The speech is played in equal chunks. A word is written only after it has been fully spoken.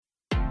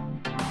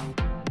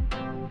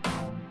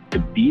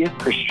be a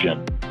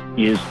Christian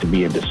is to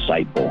be a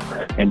disciple.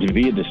 And to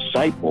be a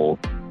disciple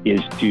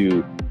is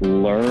to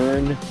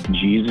learn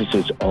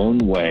Jesus' own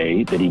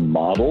way that he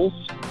models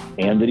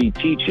and that he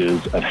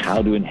teaches of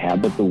how to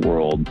inhabit the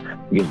world,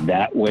 because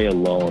that way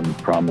alone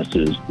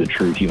promises the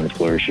true human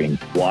flourishing.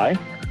 Why?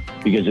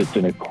 Because it's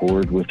in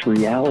accord with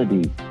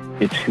reality.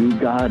 It's who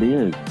God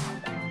is.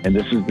 And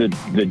this is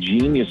the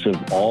genius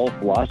of all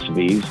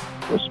philosophies,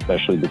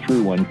 especially the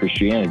true one,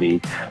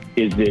 Christianity,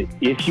 is that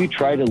if you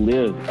try to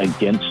live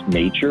against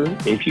nature,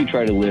 if you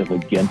try to live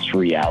against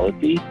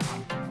reality,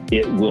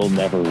 it will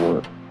never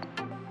work.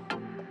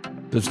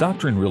 Does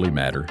doctrine really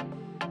matter?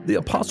 The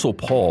Apostle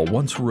Paul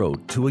once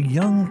wrote to a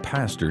young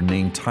pastor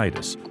named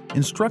Titus,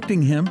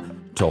 instructing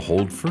him to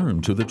hold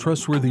firm to the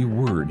trustworthy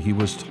word he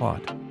was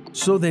taught,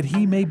 so that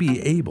he may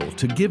be able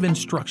to give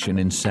instruction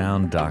in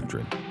sound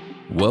doctrine.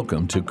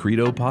 Welcome to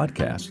Credo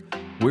Podcast,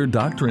 where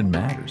doctrine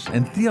matters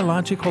and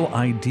theological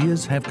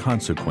ideas have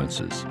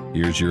consequences.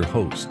 Here's your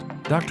host,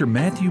 Dr.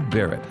 Matthew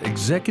Barrett,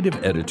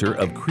 Executive Editor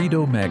of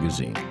Credo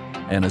Magazine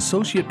and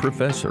Associate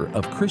Professor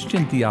of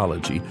Christian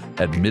Theology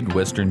at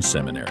Midwestern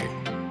Seminary.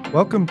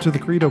 Welcome to the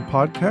Credo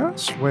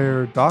Podcast,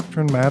 where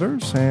doctrine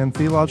matters and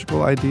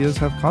theological ideas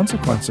have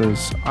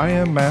consequences. I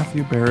am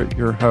Matthew Barrett,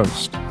 your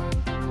host.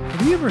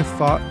 Have you ever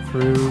thought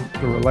through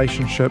the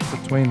relationship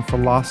between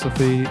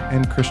philosophy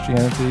and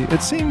Christianity?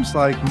 It seems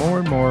like more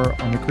and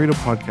more on the Credo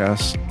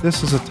Podcast,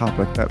 this is a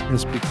topic that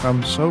has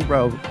become so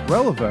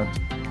relevant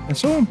and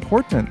so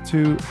important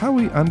to how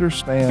we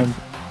understand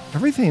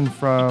everything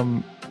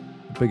from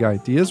the big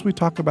ideas we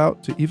talk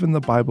about to even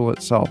the Bible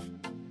itself.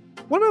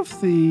 One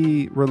of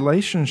the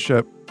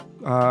relationship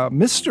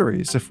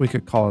mysteries, if we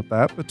could call it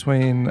that,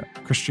 between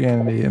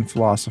Christianity and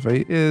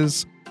philosophy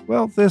is,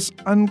 well, this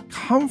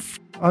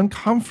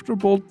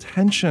uncomfortable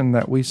tension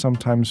that we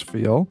sometimes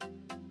feel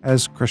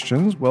as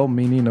Christians,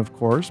 well-meaning of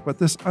course, but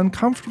this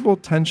uncomfortable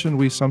tension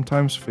we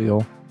sometimes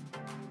feel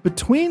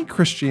between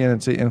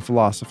Christianity and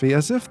philosophy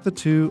as if the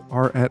two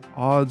are at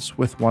odds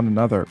with one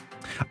another.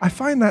 I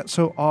find that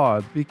so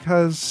odd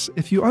because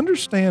if you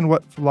understand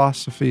what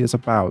philosophy is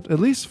about, at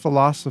least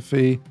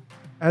philosophy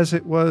as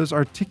it was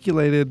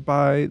articulated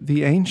by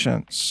the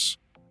ancients,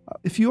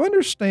 if you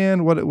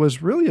understand what it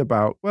was really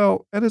about,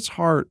 well, at its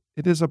heart,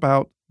 it is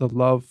about the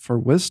love for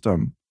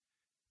wisdom.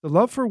 The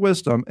love for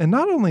wisdom, and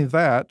not only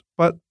that,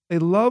 but a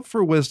love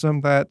for wisdom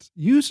that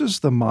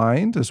uses the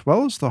mind as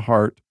well as the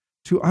heart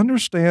to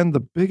understand the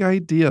big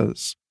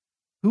ideas.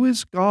 Who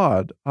is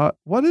God?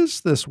 What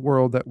is this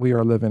world that we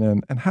are living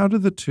in? And how do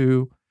the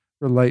two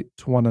relate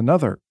to one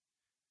another?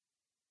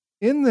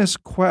 In this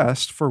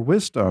quest for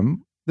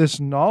wisdom, this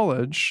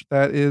knowledge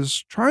that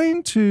is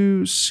trying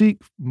to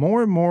seek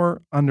more and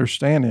more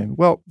understanding,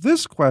 well,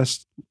 this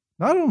quest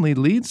not only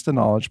leads to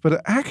knowledge, but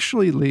it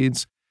actually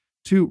leads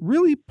to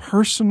really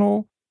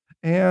personal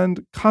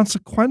and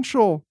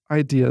consequential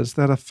ideas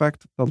that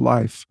affect the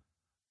life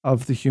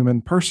of the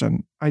human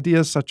person.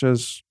 Ideas such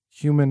as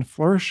human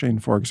flourishing,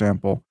 for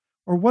example,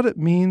 or what it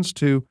means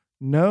to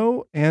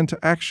know and to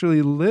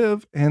actually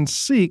live and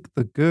seek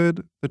the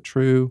good, the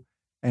true,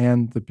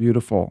 and the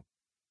beautiful.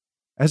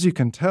 As you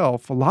can tell,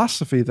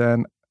 philosophy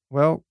then,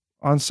 well,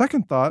 on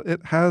second thought,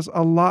 it has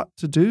a lot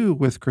to do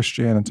with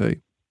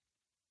Christianity.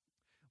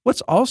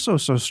 What's also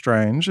so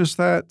strange is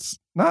that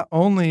not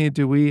only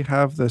do we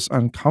have this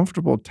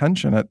uncomfortable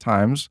tension at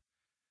times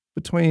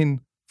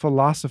between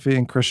philosophy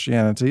and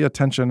Christianity, a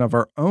tension of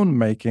our own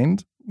making,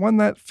 one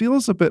that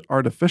feels a bit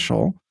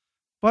artificial,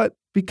 but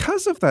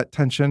because of that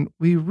tension,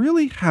 we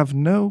really have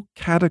no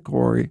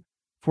category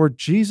for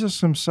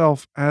Jesus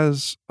himself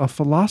as a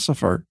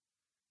philosopher.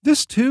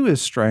 This too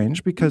is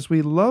strange because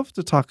we love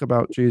to talk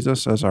about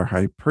Jesus as our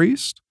high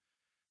priest.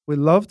 We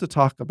love to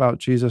talk about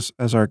Jesus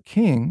as our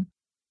king,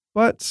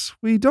 but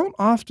we don't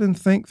often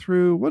think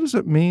through what does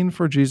it mean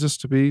for Jesus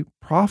to be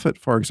prophet,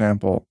 for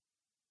example?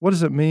 What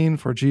does it mean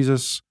for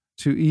Jesus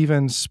to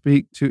even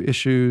speak to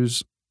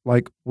issues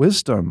like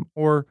wisdom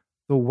or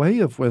the way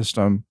of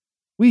wisdom?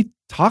 We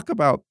talk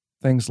about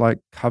things like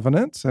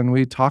covenants and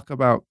we talk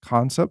about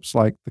concepts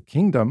like the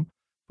kingdom,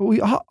 but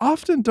we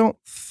often don't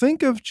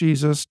think of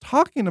Jesus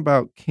talking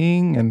about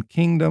king and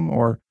kingdom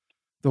or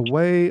the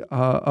way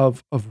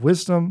of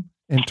wisdom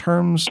in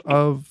terms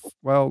of,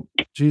 well,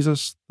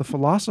 Jesus the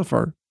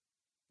philosopher.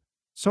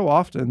 So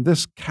often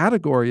this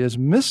category is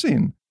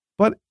missing,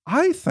 but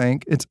I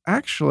think it's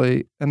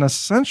actually an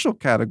essential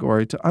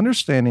category to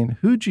understanding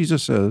who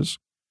Jesus is,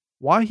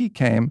 why he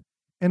came,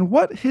 and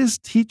what his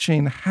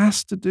teaching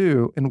has to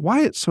do, and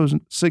why it's so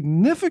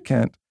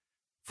significant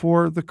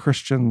for the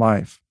Christian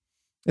life.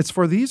 It's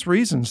for these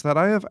reasons that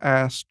I have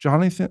asked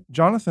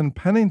Jonathan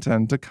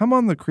Pennington to come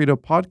on the Credo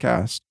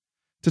Podcast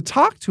to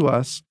talk to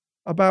us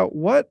about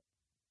what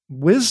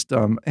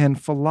wisdom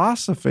and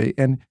philosophy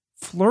and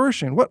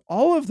flourishing, what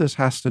all of this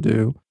has to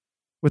do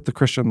with the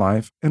Christian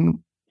life,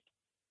 and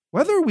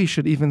whether we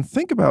should even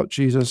think about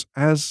Jesus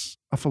as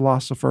a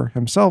philosopher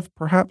himself,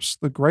 perhaps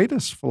the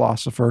greatest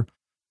philosopher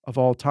of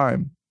all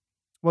time.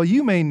 Well,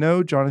 you may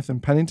know Jonathan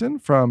Pennington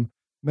from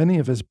many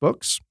of his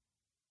books.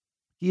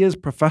 He is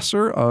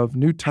professor of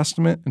New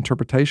Testament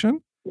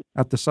interpretation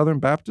at the Southern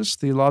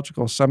Baptist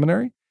Theological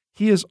Seminary.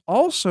 He is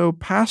also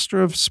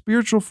pastor of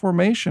spiritual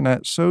formation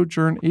at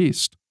Sojourn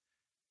East.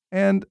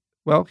 And,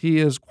 well, he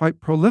is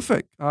quite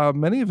prolific.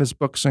 Many of his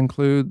books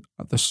include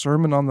The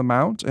Sermon on the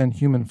Mount and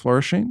Human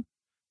Flourishing,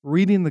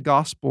 Reading the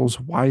Gospels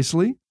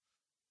Wisely.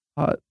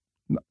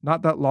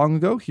 Not that long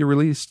ago, he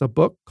released a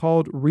book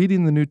called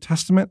Reading the New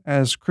Testament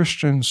as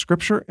Christian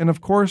Scripture. And,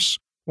 of course,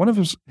 one of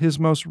his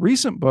most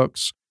recent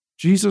books,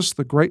 Jesus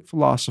the Great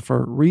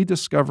Philosopher,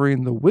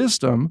 Rediscovering the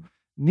Wisdom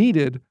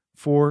Needed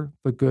for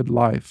the Good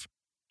Life.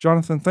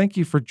 Jonathan, thank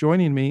you for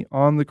joining me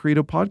on the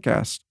Credo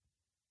podcast.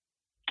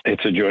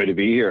 It's a joy to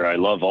be here. I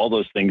love all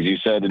those things you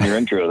said in your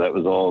intro. That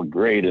was all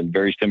great and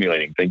very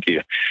stimulating. Thank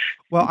you.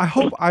 Well, I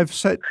hope I've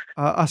set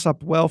us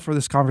up well for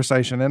this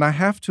conversation. And I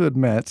have to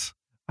admit,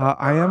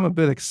 I am a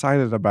bit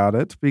excited about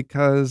it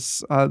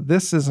because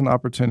this is an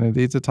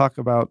opportunity to talk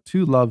about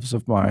two loves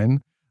of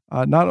mine,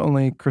 not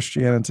only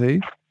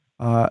Christianity,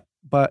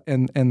 but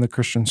in the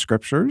Christian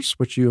scriptures,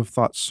 which you have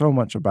thought so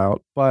much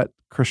about, but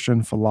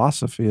Christian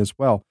philosophy as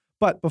well.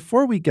 But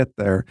before we get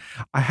there,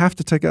 I have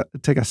to take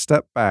a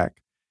step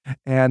back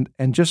and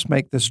just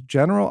make this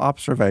general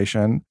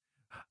observation.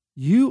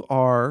 You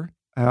are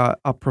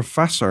a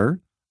professor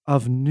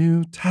of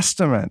New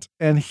Testament,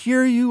 and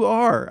here you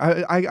are.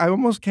 I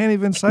almost can't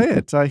even say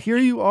it. Here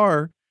you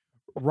are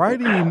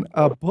writing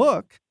a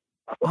book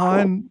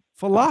on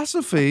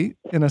philosophy,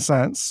 in a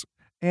sense.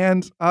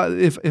 And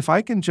if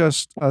I can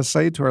just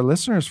say to our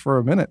listeners for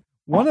a minute,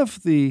 one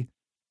of the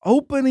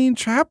opening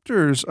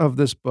chapters of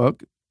this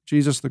book,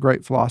 Jesus the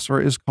Great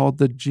Philosopher, is called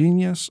The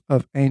Genius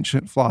of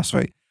Ancient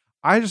Philosophy.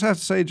 I just have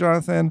to say,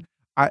 Jonathan,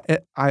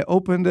 I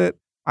opened it,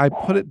 I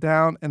put it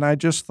down, and I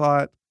just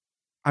thought,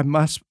 I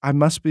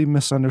must be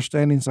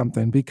misunderstanding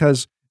something,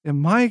 because in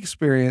my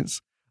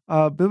experience,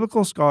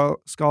 biblical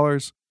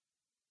scholars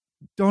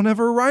don't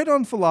ever write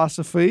on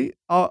philosophy,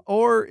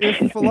 or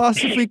if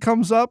philosophy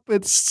comes up,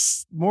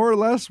 it's more or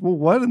less, well,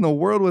 what in the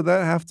world would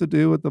that have to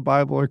do with the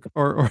Bible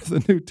or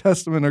the New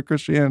Testament or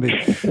Christianity?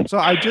 So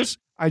I just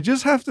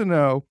have to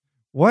know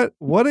what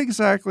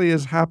exactly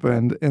has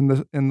happened in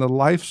the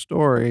life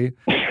story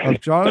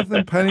of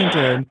Jonathan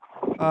Pennington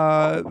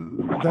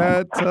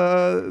that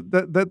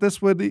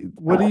this would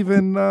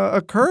even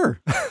occur.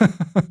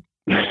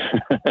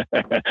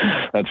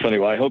 That's funny.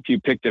 Well, I hope you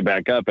picked it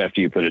back up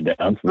after you put it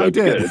down. So that's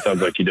good. It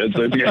sounds like you did.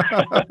 So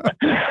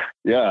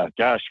yeah,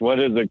 gosh, what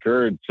has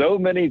occurred? So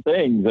many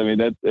things. I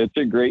mean, it's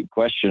a great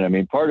question. I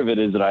mean, part of it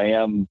is that I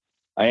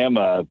am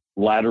a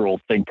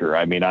lateral thinker.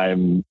 I mean,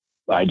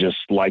 I just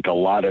like a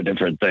lot of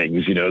different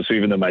things, so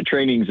even though my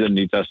training's in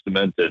New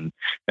Testament and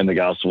the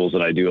Gospels,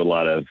 and I do a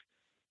lot of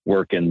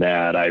work in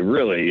that, I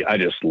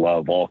just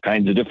love all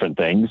kinds of different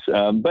things.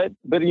 But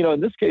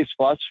in this case,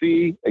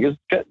 philosophy, I guess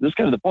this is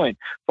kind of the point.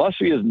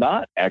 Philosophy is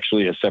not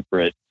actually a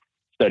separate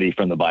study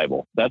from the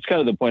Bible. That's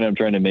kind of the point I'm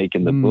trying to make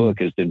in the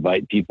book, is to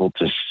invite people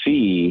to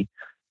see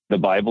the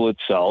Bible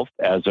itself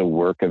as a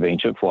work of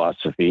ancient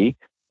philosophy.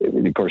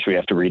 Of course, we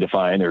have to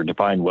redefine or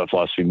define what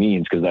philosophy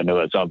means, because I know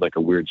that sounds like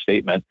a weird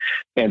statement.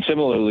 And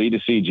similarly, to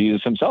see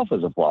Jesus himself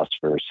as a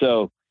philosopher.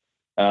 So,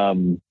 how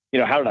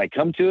did I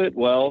come to it?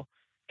 Well,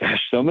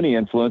 gosh, so many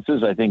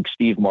influences. I think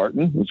Steve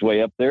Martin was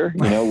way up there,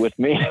 with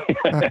me.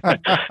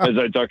 As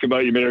I talk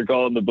about, you may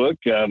recall in the book,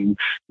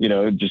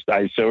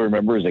 I so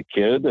remember as a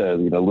kid,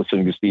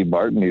 listening to Steve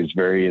Martin, who's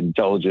very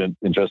intelligent,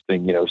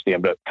 interesting,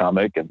 stand-up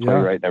comic and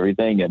playwright and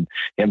everything, and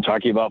him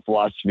talking about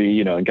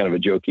philosophy, in kind of a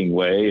joking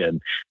way. And,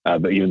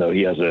 but even though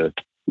he has a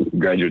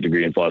graduate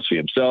degree in philosophy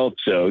himself,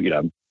 so,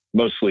 I'm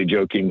mostly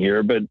joking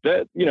here, but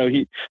that,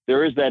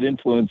 there is that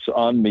influence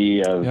on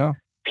me of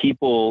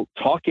people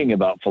talking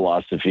about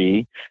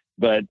philosophy,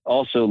 but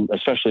also,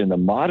 especially in the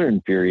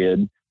modern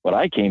period, what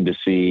I came to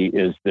see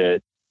is that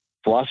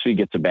philosophy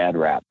gets a bad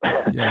rap.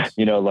 Yes.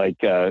 When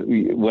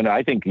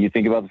you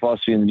think about the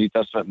philosophy in the New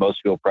Testament,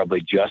 most people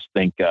probably just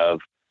think of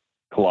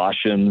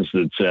Colossians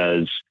that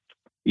says,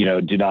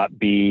 do not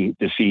be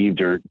deceived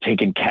or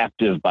taken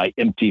captive by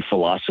empty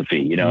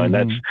philosophy,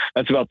 and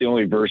that's about the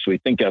only verse we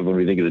think of when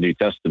we think of the New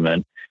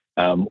Testament.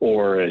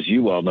 Or, as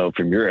you well know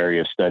from your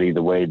area of study,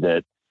 the way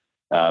that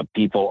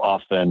people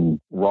often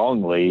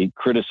wrongly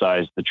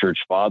criticize the church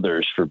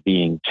fathers for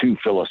being too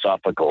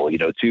philosophical,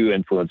 too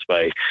influenced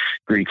by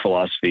Greek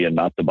philosophy and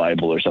not the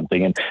Bible or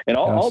something. And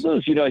all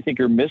those, I think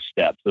are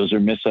missteps. Those are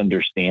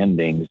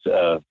misunderstandings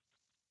of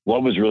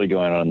what was really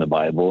going on in the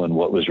Bible and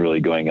what was really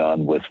going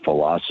on with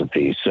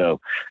philosophy. So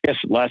I guess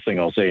last thing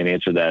I'll say and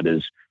answer that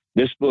is,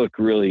 this book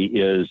really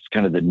is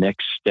kind of the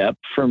next step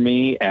for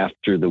me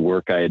after the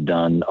work I had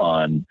done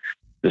on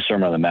the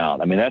Sermon on the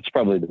Mount. I mean, that's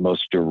probably the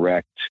most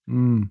direct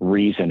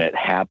reason it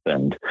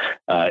happened,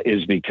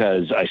 is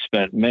because I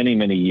spent many,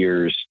 many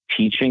years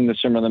teaching the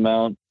Sermon on the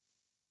Mount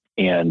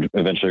and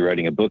eventually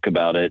writing a book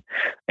about it.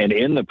 And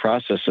in the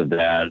process of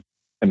that,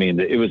 I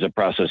mean, it was a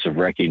process of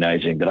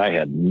recognizing that I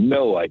had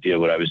no idea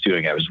what I was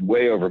doing. I was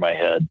way over my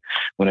head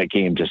when it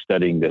came to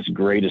studying this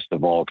greatest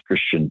of all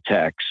Christian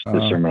texts,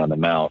 the Sermon on the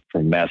Mount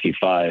from Matthew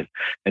 5.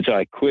 And so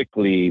I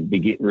quickly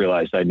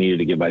realized I needed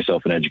to give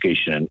myself an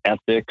education in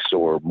ethics,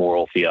 or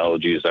moral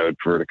theology, as I would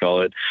prefer to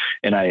call it.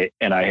 And I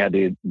had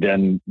to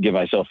then give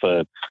myself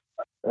a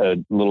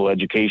little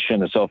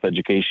education, a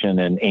self-education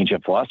in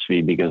ancient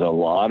philosophy, because a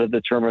lot of the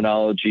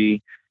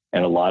terminology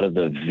and a lot of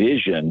the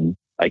vision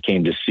I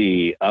came to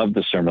see of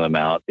the Sermon on the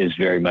Mount is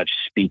very much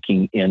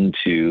speaking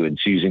into and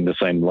using the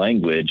same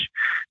language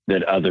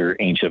that other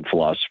ancient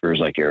philosophers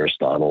like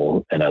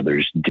Aristotle and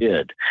others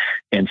did.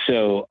 And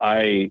so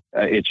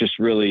it's just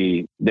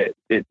really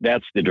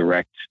that's the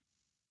direct,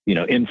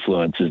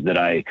 influences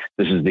that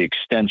this is the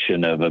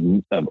extension of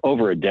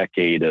over a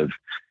decade of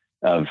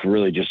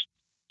really just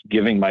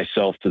giving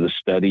myself to the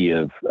study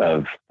of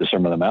the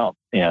Sermon on the Mount,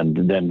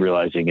 and then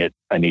realizing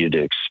I needed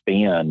to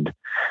expand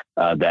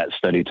that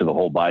study to the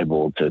whole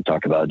Bible, to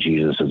talk about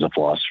Jesus as a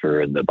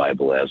philosopher and the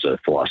Bible as a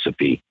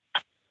philosophy.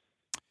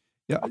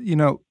 Yeah,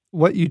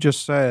 what you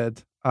just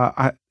said,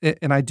 I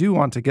do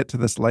want to get to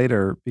this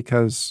later,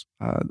 because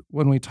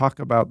when we talk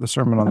about the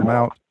Sermon on the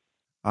Mount,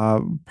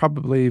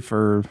 probably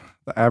for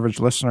the average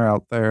listener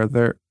out there,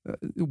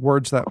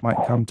 words that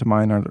might come to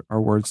mind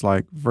are words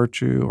like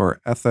virtue or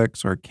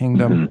ethics or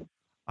kingdom.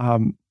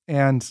 Mm-hmm.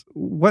 And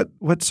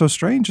what's so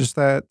strange is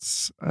that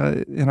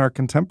in our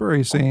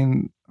contemporary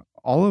scene,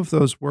 all of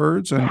those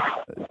words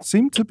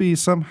seem to be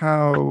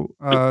somehow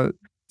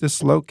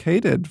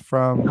dislocated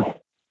from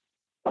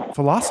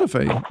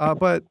philosophy.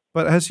 But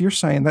as you're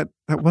saying, that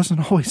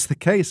wasn't always the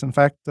case. In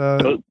fact,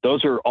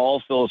 those are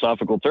all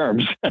philosophical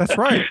terms. That's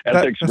right.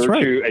 Ethics, that's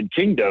virtue, right. and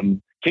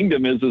kingdom.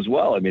 Kingdom is as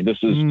well. I mean, this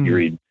is, you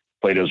read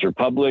Plato's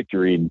Republic, you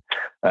read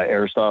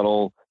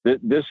Aristotle.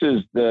 This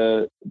is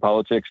the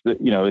politics that,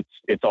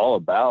 it's all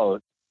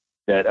about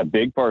that. A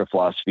big part of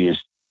philosophy is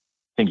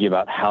thinking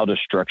about how to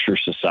structure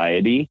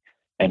society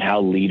and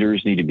how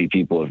leaders need to be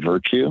people of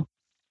virtue,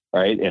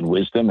 right? And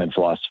wisdom and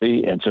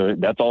philosophy. And so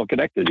that's all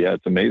connected. Yeah,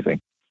 it's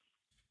amazing.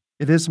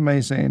 It is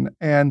amazing.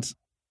 And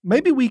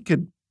maybe we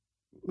could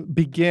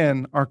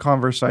begin our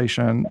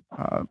conversation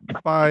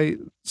by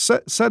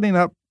setting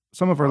up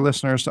some of our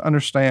listeners to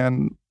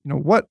understand,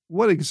 what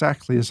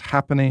exactly is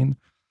happening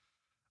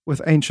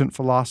with ancient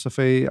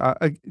philosophy.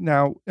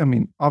 Now, I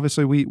mean,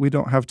 obviously we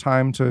don't have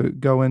time to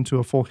go into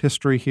a full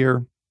history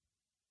here,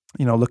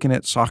 looking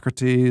at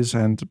Socrates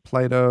and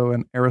Plato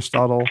and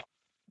Aristotle.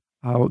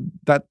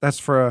 That's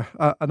for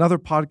another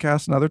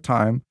podcast, another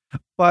time.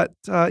 But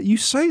you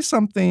say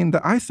something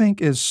that I think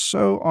is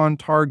so on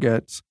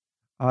target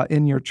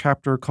in your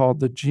chapter called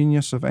The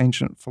Genius of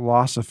Ancient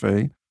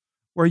Philosophy,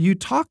 where you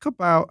talk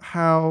about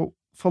how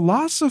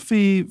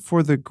philosophy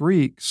for the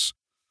Greeks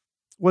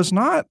was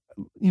not,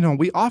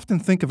 we often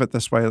think of it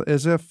this way,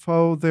 as if,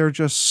 they're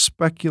just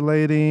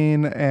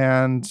speculating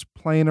and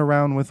playing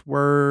around with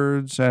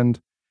words. And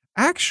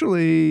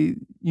actually,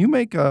 you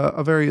make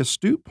a very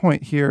astute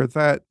point here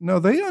that, no,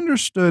 they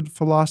understood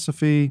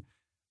philosophy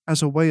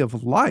as a way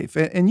of life.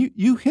 And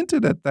you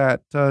hinted at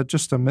that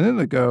just a minute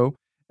ago.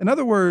 In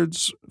other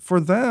words,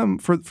 for them,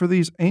 for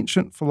these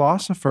ancient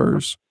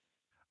philosophers,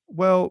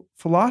 well,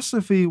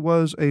 philosophy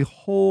was a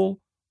whole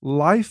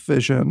life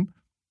vision,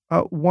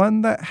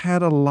 one that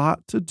had a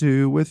lot to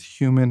do with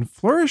human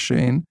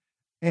flourishing.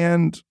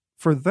 And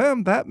for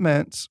them, that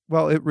meant,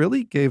 well, it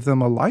really gave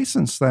them a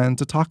license then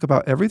to talk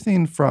about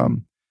everything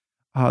from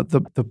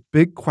the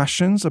big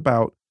questions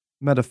about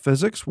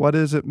metaphysics. What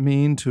does it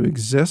mean to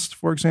exist,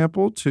 for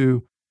example,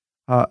 to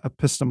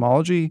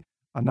epistemology,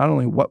 not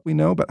only what we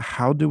know, but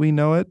how do we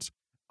know it?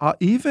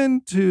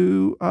 Even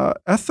to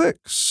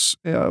ethics.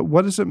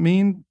 What does it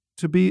mean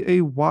to be a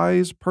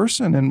wise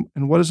person?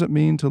 And what does it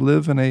mean to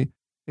live in a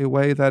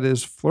way that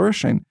is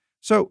flourishing?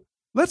 So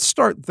let's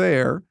start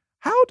there.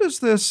 How does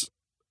this,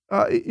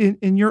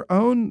 in your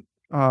own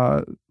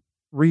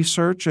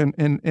research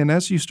and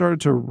as you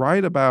started to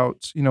write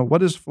about,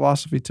 what is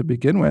philosophy to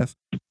begin with,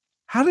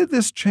 how did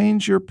this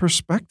change your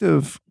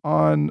perspective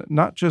on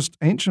not just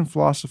ancient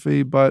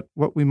philosophy, but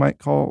what we might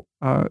call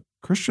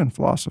Christian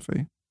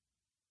philosophy?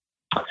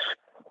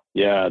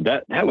 Yeah,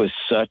 that was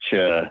such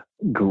a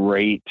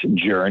great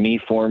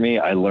journey for me.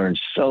 I learned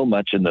so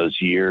much in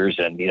those years.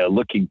 And,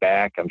 looking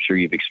back, I'm sure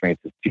you've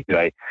experienced this too.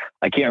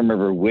 I can't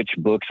remember which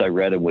books I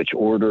read in which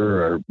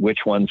order or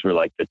which ones were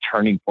like the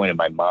turning point in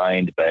my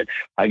mind. But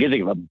I can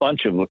think of a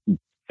bunch of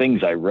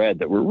things I read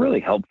that were really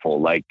helpful,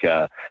 like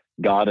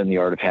God and the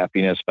Art of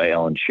Happiness by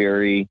Ellen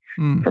Cherry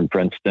from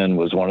Princeton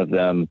was one of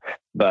them.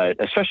 But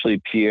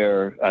especially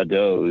Pierre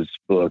Hadot's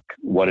book,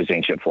 What is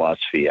Ancient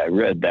Philosophy? I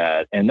read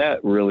that, and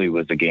that really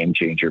was a game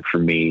changer for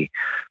me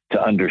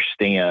to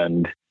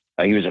understand.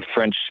 He was a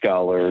French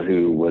scholar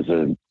who was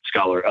a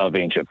scholar of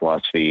ancient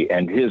philosophy,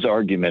 and his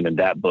argument in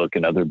that book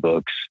and other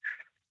books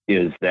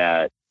is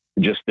that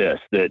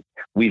that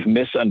we've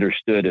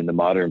misunderstood in the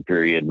modern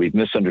period, we've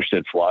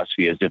misunderstood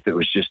philosophy as if it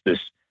was just this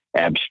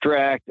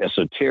abstract,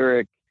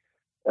 esoteric,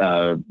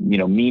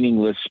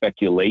 meaningless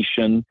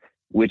speculation.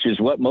 which is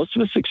what most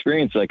of us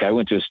experience. Like I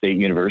went to a state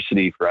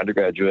university for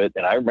undergraduate,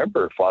 and I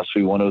remember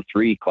philosophy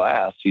 103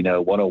 class,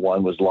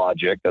 101 was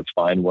logic. That's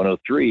fine.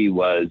 103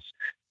 was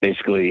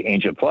basically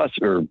ancient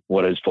philosophy, or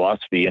what is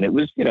philosophy. And it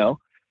was,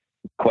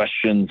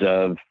 questions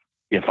of,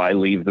 if I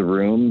leave the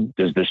room,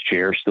 does this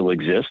chair still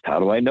exist? How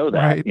do I know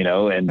that? Right.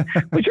 And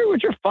which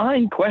are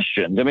fine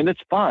questions. I mean,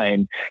 that's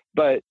fine,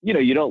 but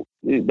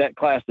that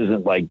class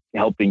isn't like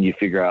helping you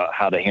figure out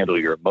how to handle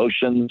your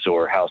emotions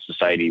or how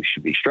society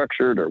should be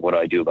structured or what do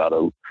I do about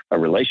a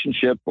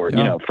relationship or,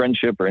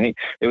 friendship or anything.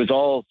 It was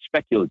all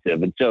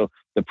speculative. And so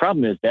the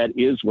problem is that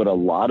is what a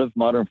lot of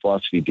modern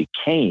philosophy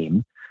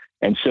became.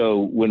 And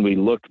so when we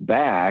look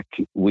back,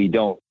 we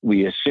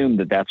assume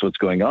that that's what's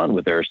going on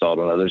with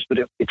Aristotle and others, but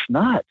it's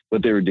not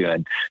what they were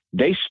doing.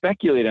 They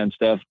speculate on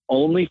stuff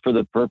only for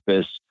the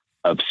purpose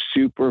of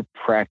super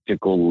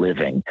practical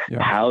living.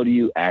 Yeah. How do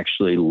you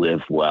actually live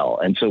well?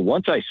 And so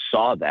once I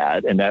saw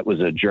that, and that was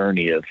a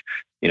journey of,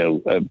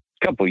 a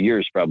couple of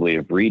years probably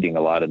of reading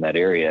a lot in that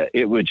area,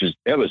 it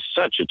was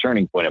such a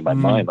turning point in my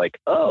mind, like,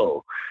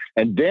 oh,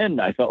 and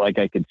then I felt like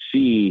I could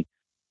see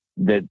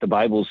that the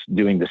Bible's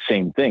doing the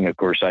same thing. Of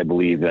course, I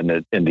believe in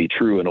the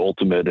true and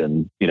ultimate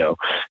and,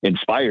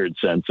 inspired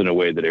sense in a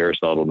way that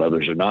Aristotle and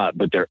others are not,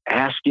 but they're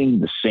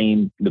asking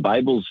the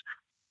Bible's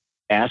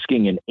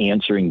asking and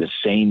answering the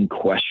same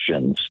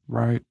questions,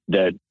 right,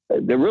 that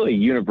they're really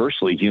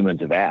universally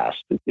humans have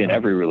asked in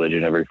every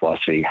religion, every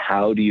philosophy.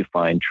 How do you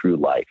find true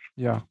life?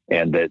 Yeah.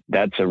 And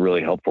that's a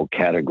really helpful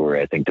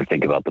category, I think, to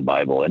think about the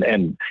Bible.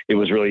 And it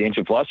was really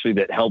ancient philosophy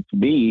that helped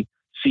me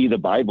see the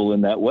Bible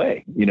in that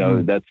way.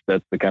 That's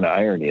the kind of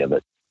irony of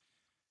it.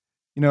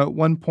 At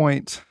one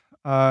point,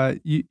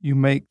 you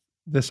make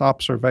this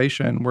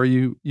observation where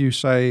you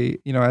say,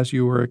 as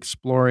you were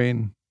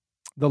exploring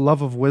the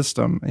love of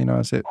wisdom,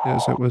 as it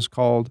was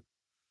called,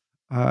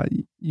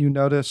 you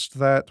noticed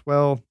that,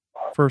 well,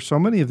 for so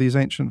many of these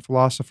ancient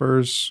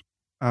philosophers,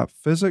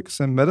 physics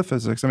and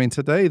metaphysics, I mean,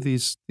 today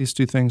these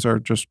two things are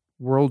just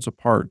worlds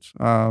apart,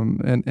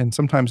 and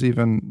sometimes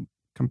even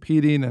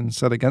competing and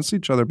set against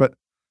each other. But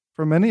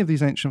for many of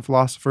these ancient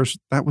philosophers,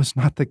 that was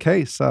not the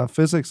case.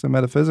 Physics and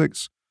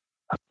metaphysics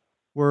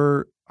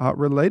were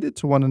related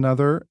to one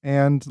another,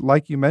 and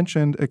like you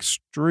mentioned,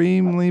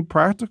 extremely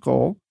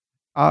practical.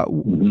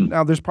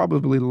 Now, there's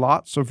probably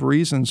lots of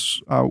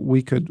reasons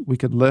we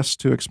could list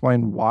to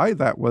explain why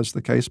that was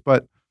the case,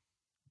 but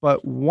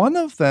one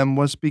of them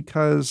was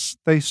because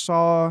they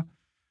saw,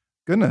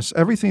 goodness,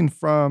 everything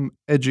from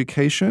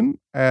education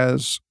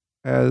as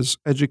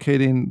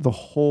educating the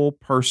whole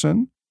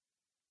person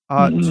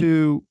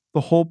to the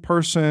whole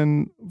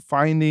person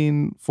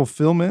finding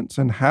fulfillment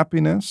and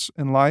happiness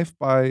in life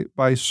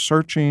by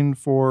searching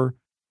for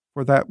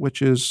that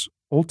which is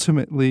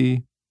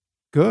ultimately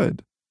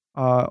good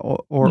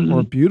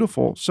or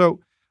beautiful. So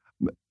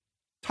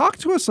talk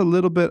to us a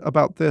little bit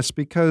about this,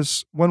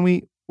 because when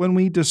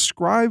we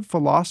describe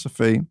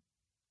philosophy,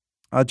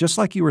 just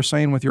like you were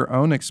saying with your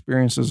own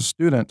experience as a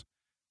student,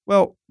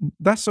 well,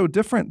 that's so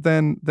different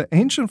than the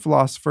ancient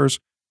philosophers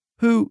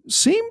who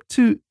seem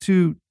to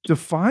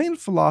define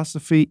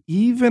philosophy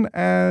even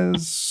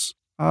as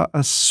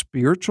a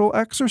spiritual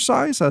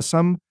exercise.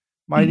 Some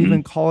might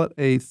even call it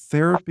a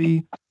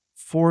therapy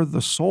for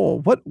the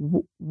soul.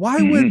 Why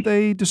would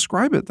they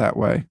describe it that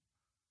way?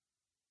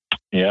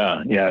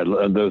 Yeah.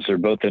 Those are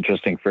both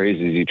interesting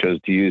phrases you chose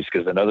to use,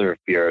 because another of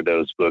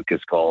Fierro's book is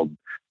called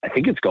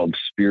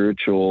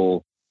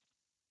Spiritual.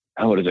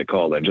 What is it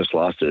called? I just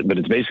lost it. But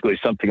it's basically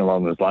something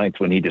along those lines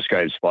when he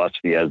describes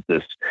philosophy as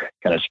this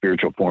kind of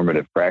spiritual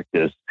formative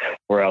practice.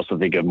 Or I also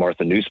think of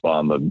Martha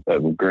Nussbaum, a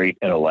great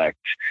intellect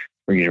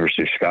from the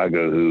University of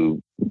Chicago,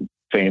 who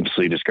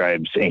famously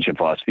describes ancient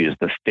philosophy as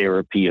the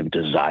therapy of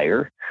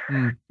desire,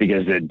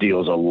 because it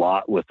deals a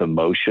lot with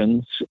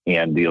emotions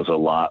and deals a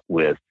lot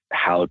with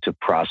how to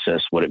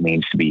process what it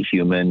means to be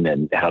human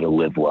and how to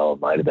live well in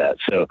light of that.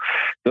 So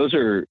those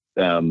are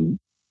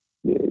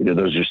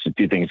just a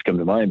few things come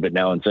to mind, but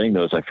now in saying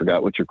those, I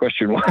forgot what your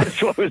question was.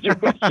 What was your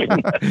question?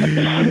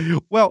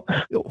 Well,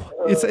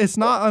 it's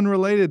not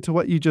unrelated to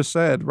what you just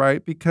said,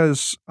 right?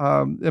 Because,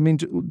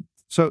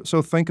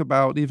 so think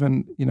about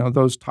even,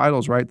 those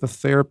titles, right? The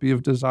therapy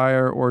of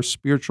desire, or a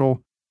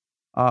spiritual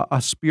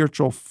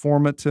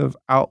formative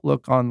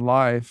outlook on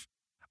life.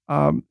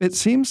 It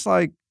seems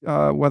like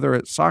whether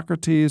it's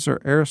Socrates or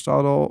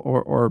Aristotle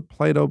or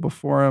Plato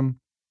before him,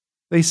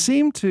 they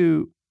seem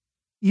to,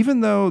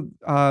 even though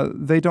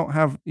they don't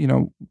have,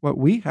 what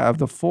we have,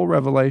 the full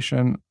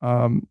revelation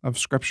of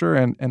Scripture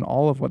and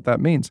all of what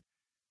that means,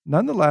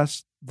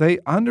 nonetheless, they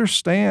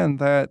understand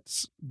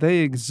that they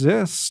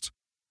exist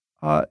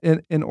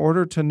in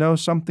order to know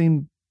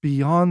something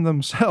beyond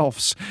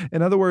themselves.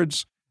 In other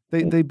words,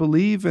 they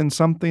believe in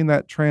something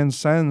that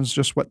transcends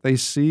just what they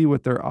see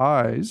with their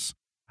eyes.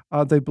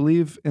 They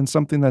believe in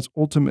something that's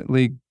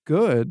ultimately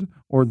good,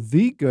 or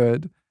the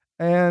good,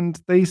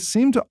 and they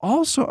seem to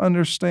also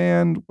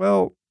understand,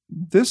 well,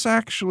 this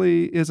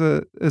actually is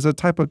a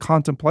type of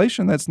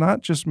contemplation that's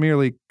not just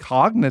merely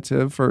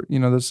cognitive for,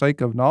 the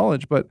sake of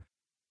knowledge, but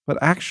but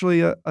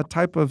actually a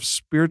type of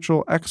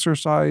spiritual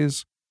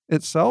exercise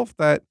itself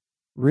that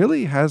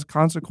really has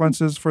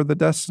consequences for the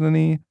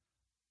destiny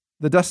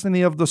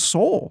of the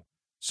soul.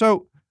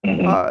 So,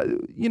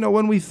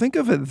 when we think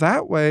of it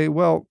that way,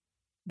 well,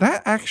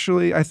 that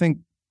actually, I think,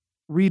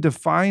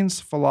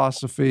 redefines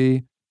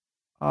philosophy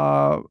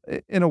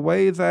in a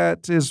way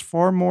that is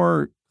far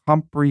more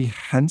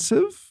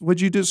comprehensive.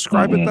 Would you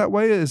describe it that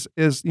way? Is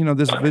this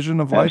vision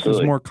of life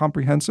is more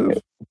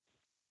comprehensive?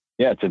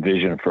 Yeah, it's a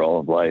vision for all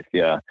of life.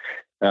 Yeah.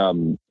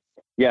 And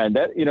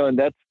that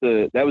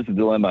was the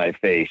dilemma I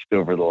faced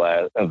over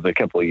the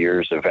couple of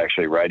years of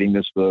actually writing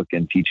this book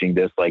and teaching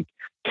this. Like,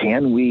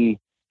 can we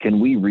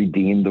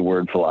redeem the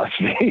word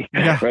philosophy?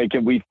 Yeah. Right?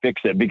 Can we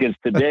fix it? Because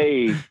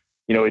today,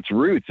 its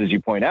roots, as you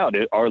point out,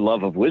 our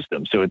love of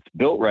wisdom. So it's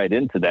built right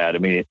into that. I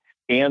mean,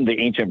 and the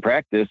ancient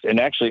practice, and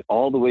actually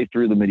all the way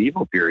through the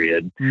medieval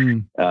period,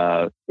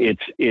 it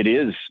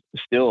is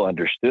still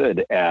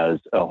understood as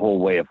a whole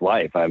way of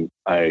life.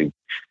 I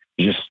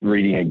just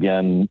reading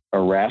again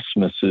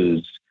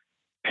Erasmus's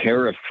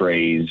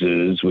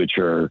paraphrases, which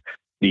are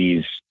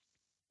these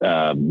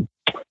it's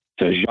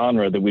a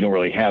genre that we don't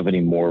really have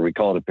anymore. We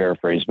call it a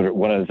paraphrase, but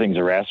one of the things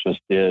Erasmus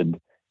did,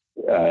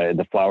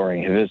 the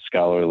flowering of his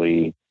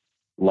scholarly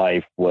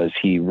life, was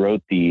he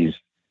wrote these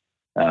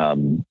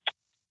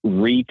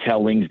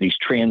retellings, these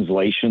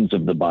translations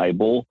of the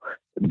Bible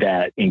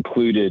that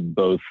included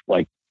both,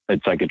 like,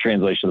 it's like a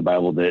translation of the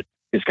Bible that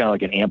is kind of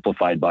like an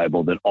amplified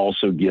Bible that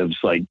also gives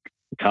like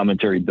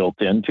commentary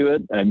built into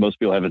it. And most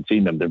people haven't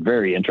seen them. They're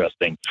very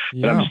interesting.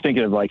 Yeah. But I'm just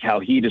thinking of like how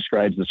he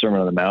describes the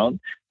Sermon on the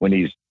Mount when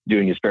he's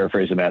doing his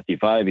paraphrase of Matthew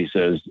 5. He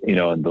says,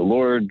 and the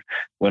Lord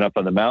went up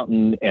on the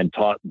mountain and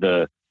taught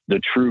the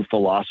true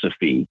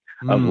philosophy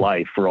of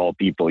life for all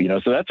people.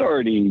 So that's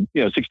already,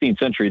 16th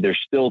century. They're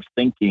still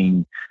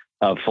thinking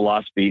of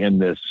philosophy in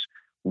this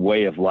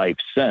way of life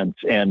sense.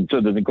 And so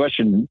the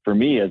question for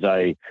me, as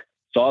I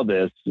saw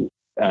this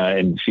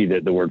and see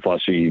that the word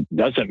philosophy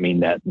doesn't mean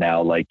that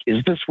now, like,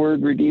 is this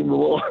word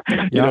redeemable?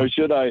 Yeah.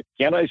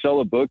 Can I sell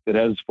a book that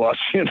has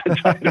philosophy in the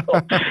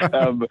title?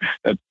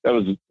 That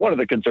was one of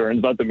the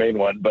concerns, not the main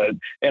one,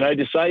 and I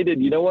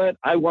decided,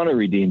 I want to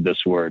redeem this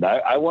word.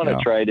 I want to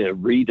try to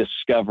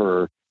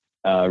rediscover,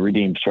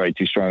 redeem, sorry,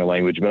 too strong a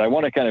language, but I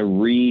want to kind of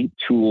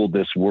retool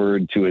this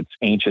word to its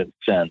ancient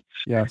sense.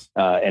 Yes.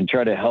 And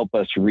try to help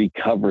us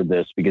recover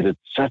this, because it's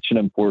such an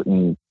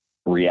important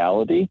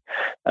reality.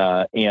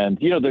 And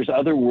there's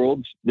other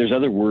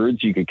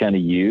words you could kind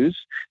of use.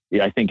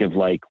 I think of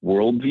like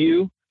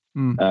worldview.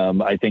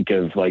 I think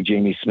of like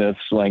Jamie Smith's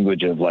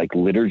language of like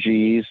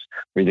liturgies,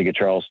 or you think of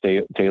Charles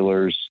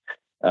Taylor's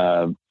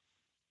kind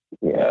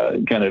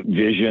of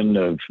vision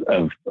of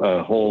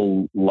a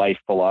whole life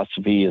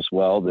philosophy as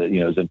well, that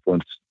has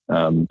influenced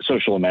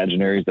social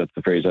imaginaries. That's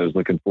the phrase I was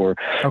looking for.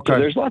 Okay. So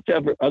there's lots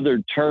of other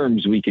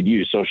terms we could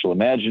use: social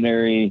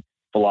imaginary,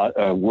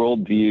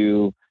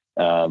 worldview.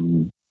 I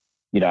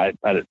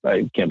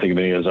can't think of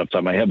any of those off the top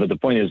of my head, but the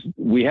point is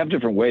we have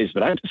different ways.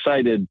 But I've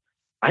decided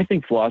I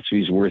think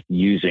philosophy is worth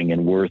using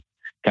and worth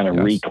kind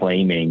of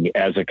reclaiming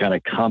as a kind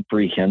of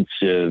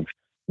comprehensive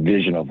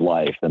vision of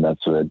life, and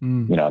that's what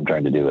I'm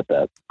trying to do with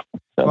that.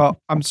 So.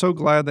 Well, I'm so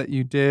glad that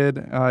you did,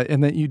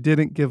 and that you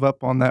didn't give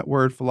up on that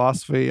word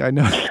philosophy. I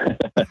know,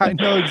 I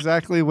know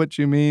exactly what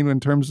you mean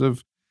in terms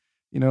of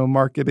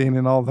marketing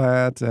and all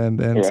that, and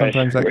right,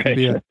 sometimes that can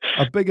be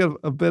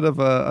a bit of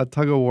a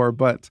tug of war,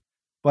 but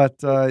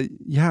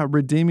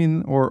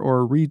redeeming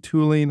or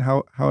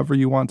retooling, however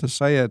you want to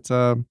say it,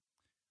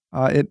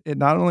 it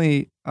not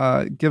only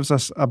gives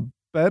us a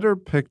better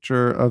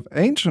picture of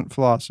ancient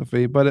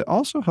philosophy, but it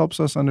also helps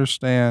us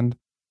understand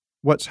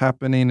what's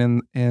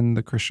happening in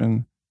the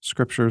Christian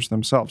scriptures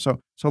themselves.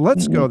 So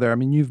let's go there. I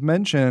mean, you've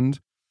mentioned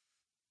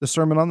the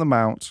Sermon on the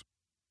Mount.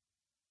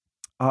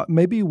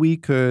 Maybe we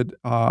could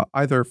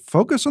either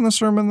focus on the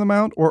Sermon on the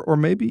Mount, or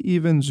maybe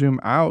even zoom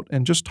out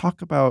and just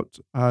talk about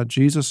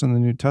Jesus in the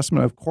New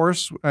Testament. Of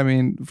course, I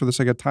mean, for the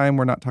sake of time,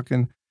 we're not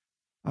talking.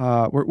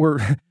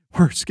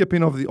 We're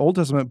skipping over the Old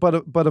Testament,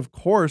 but of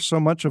course, so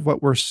much of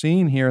what we're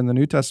seeing here in the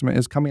New Testament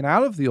is coming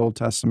out of the Old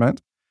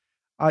Testament.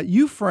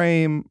 You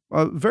frame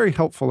very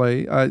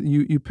helpfully.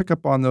 You pick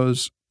up on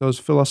those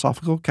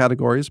philosophical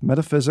categories: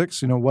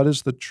 metaphysics. What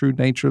is the true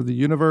nature of the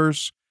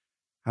universe?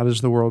 How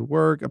does the world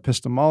work?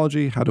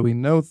 Epistemology, how do we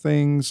know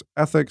things?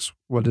 Ethics,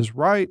 what is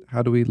right?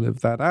 How do we live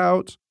that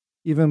out?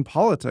 Even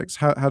politics,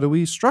 how do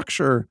we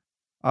structure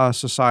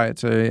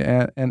society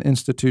and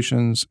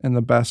institutions in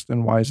the best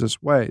and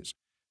wisest ways?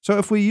 So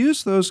if we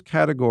use those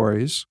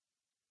categories,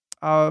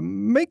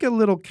 make a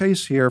little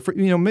case here for,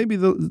 maybe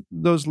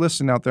those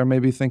listening out there may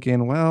be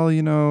thinking, well,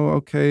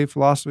 okay,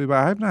 philosophy, but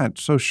I'm not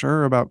so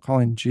sure about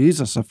calling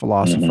Jesus a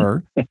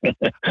philosopher.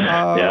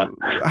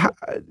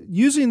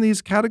 Using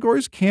these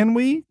categories, can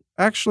we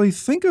actually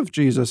think of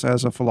Jesus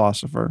as a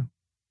philosopher?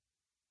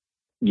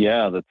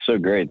 Yeah, that's so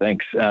great.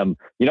 Thanks.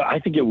 I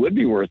think it would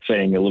be worth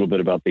saying a little bit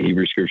about the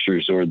Hebrew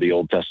Scriptures or the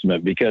Old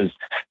Testament, because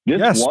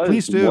this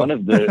was one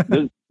of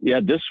the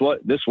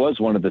this was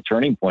one of the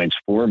turning points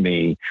for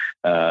me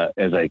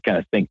as I kind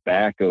of think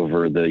back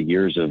over the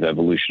years of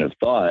evolution of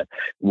thought.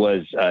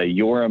 Was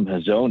Yoram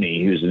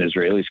Hazony, who's an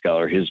Israeli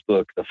scholar, his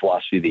book, The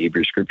Philosophy of the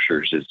Hebrew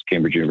Scriptures, is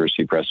Cambridge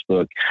University Press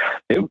book.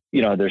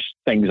 There's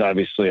things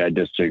obviously I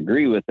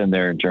disagree with in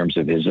there in terms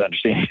of his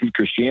understanding of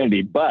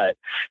Christianity, but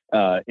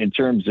in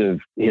terms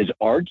of his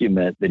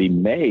argument that he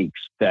makes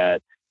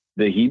that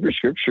the Hebrew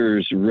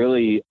Scriptures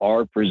really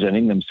are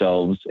presenting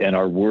themselves and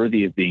are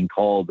worthy of being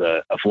called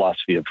a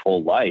philosophy of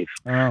whole life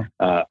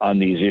on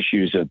these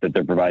issues that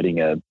they're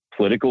providing a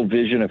political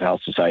vision of how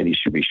society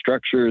should be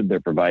structured. They're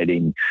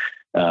providing,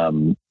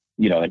 an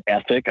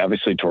ethic.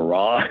 Obviously,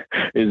 Torah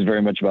is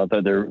very much about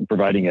that. They're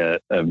providing a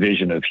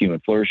vision of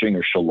human flourishing,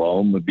 or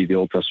shalom would be the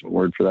Old Testament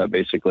word for that,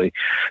 basically.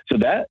 So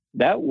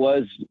that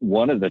was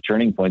one of the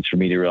turning points for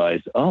me to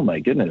realize, oh my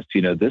goodness,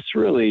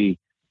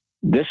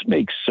 this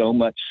makes so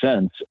much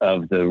sense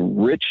of the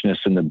richness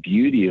and the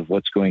beauty of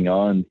what's going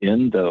on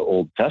in the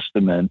Old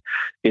Testament.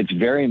 It's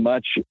very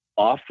much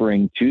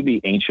offering to the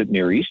ancient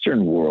Near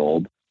Eastern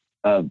world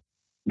a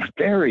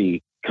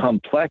very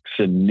complex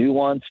and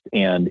nuanced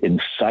and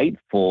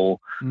insightful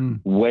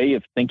way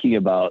of thinking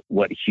about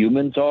what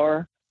humans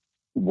are,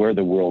 where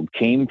the world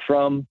came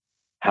from,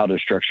 how to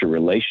structure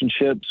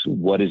relationships,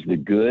 what is the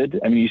good.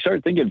 I mean, you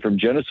start thinking from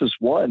Genesis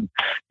 1,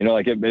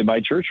 like in my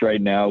church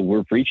right now,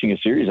 we're preaching a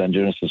series on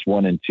Genesis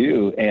 1 and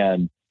 2,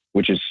 and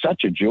which is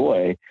such a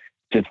joy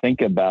to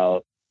think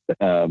about,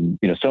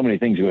 so many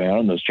things going on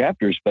in those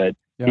chapters, but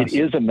It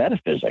is a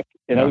metaphysic.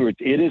 In other words,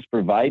 it is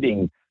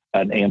providing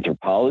an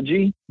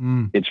anthropology.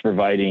 It's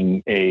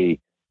providing a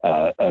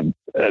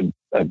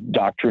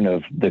doctrine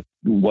of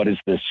what is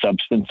the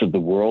substance of the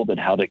world and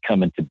how did it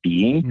come into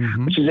being,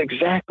 which is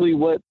exactly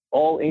what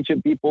all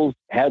ancient peoples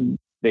had.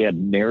 They had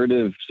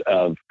narratives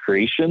of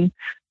creation.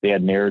 They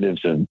had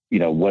narratives of,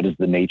 what is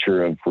the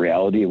nature of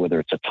reality, whether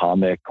it's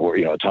atomic or,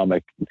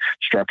 atomic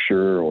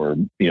structure or,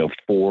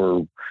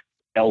 4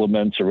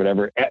 elements or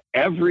whatever.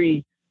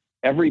 Every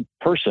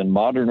person,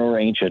 modern or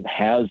ancient,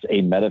 has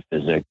a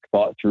metaphysic,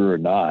 thought through or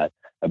not,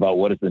 about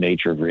what is the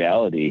nature of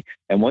reality.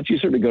 And once you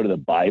sort of go to the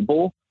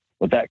Bible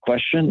with that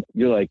question,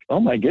 you're like, oh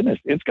my goodness,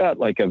 it's got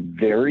like a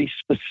very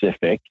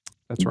specific,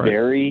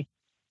 very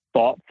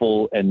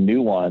thoughtful and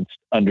nuanced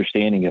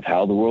understanding of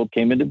how the world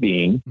came into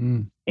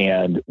being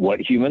and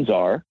what humans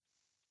are.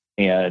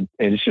 And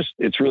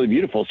it's really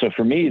beautiful. So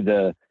for me,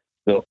 the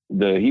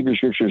Hebrew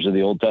Scriptures of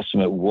the Old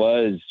Testament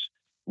was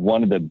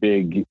one of the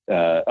big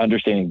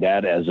understanding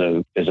that as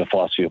a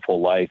philosophy of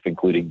whole life,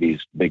 including these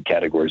big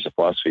categories of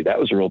philosophy. That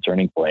was a real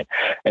turning point.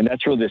 And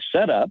that's really the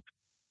setup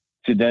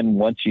to then,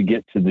 once you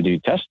get to the New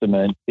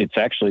Testament, it's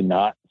actually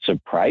not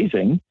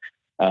surprising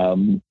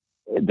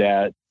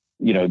that,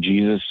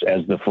 Jesus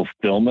as the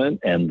fulfillment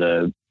and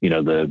the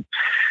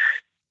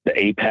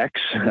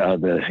apex,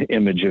 the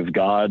image of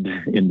God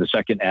in the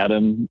second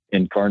Adam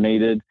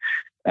incarnated,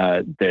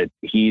 that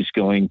he's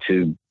going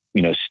to,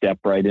 step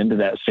right into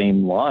that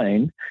same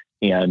line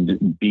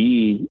and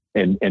be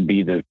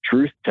the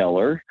truth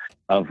teller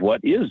of what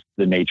is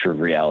the nature of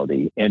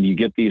reality. And you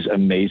get these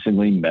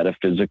amazingly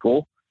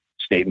metaphysical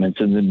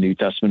statements in the New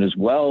Testament as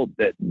well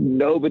that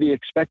nobody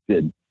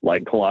expected,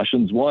 like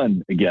Colossians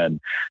 1, again,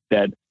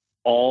 that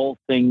all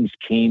things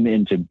came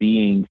into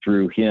being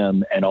through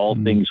him and all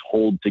things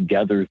hold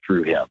together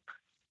through him.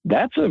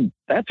 That's not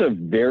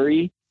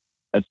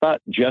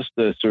just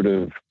a sort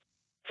of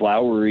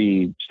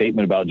flowery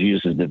statement about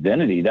Jesus'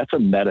 divinity. That's a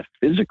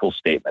metaphysical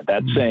statement.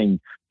 That's saying,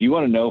 you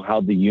want to know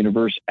how the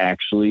universe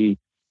actually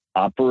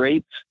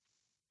operates?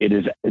 It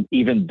is,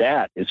 even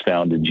that is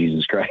found in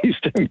Jesus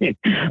Christ. I mean,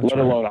 let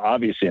alone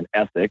obviously an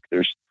ethic.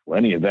 There's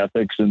plenty of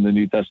ethics in the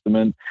New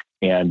Testament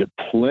and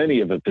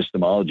plenty of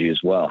epistemology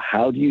as well.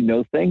 How do you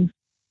know things?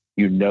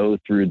 You know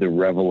through the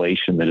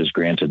revelation that is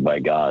granted by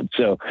God.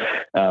 So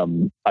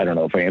I don't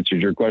know if I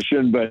answered your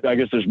question, but I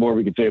guess there's more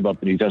we could say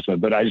about the New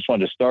Testament. But I just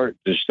wanted to start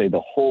to say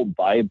the whole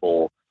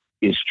Bible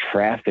is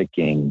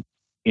trafficking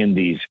in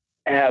these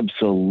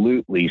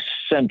absolutely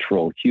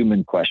central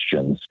human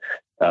questions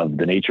of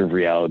the nature of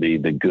reality,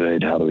 the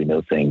good, how do we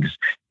know things?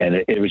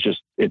 And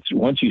it's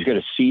once you get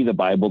to see the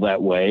Bible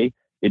that way,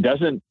 it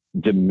doesn't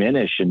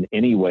diminish in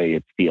any way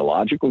its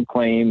theological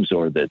claims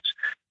or that's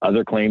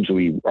other claims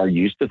we are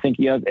used to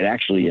thinking of. It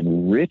actually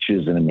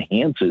enriches and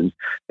enhances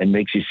and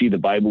makes you see the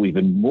Bible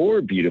even more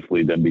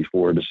beautifully than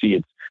before, to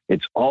see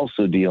it's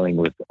also dealing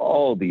with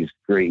all these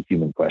great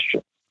human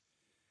questions.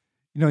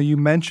 You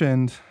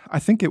mentioned, I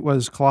think it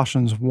was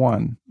Colossians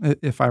 1,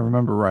 if I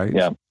remember right.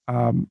 Yeah.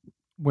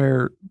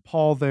 Where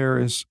Paul there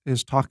is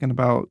talking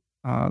about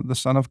the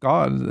Son of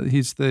God.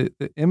 He's the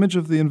image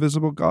of the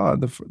invisible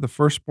God, the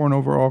firstborn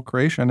over all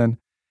creation.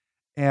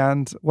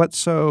 And what's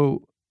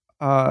so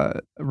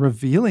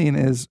revealing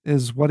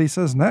is what he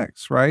says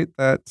next, right?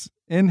 That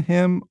in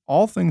him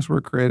all things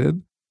were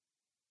created.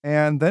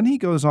 And then he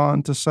goes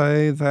on to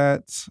say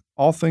that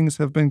all things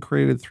have been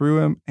created through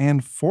him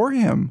and for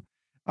him.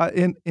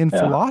 In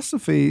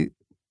philosophy,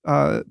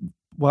 I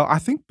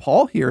think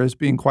Paul here is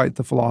being quite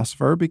the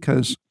philosopher,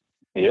 because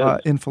He is.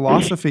 In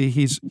philosophy,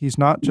 he's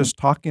not just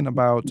talking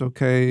about,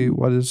 okay,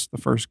 what is the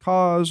first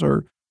cause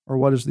or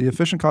what is the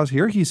efficient cause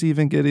here? He's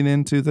even getting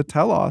into the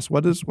telos.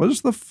 What is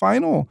the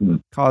final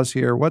cause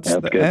here? What's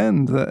That's the good.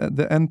 end,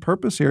 the end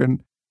purpose here?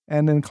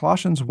 And in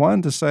Colossians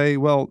 1 to say,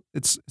 well,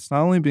 it's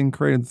not only being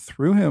created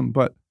through him,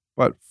 but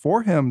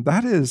for him,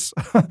 that is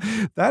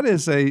that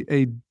is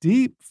a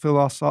deep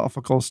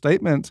philosophical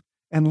statement.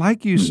 And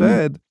like you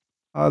said,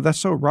 that's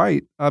so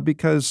right,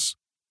 because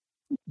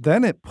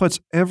then it puts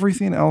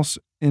everything else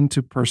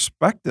into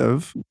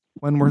perspective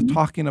when we're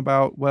talking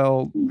about,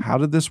 well, how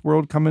did this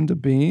world come into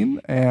being,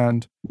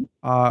 and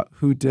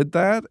who did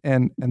that,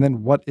 and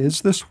then what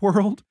is this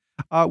world?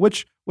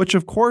 Which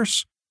of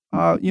course,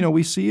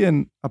 we see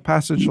in a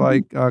passage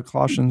like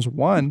Colossians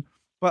 1.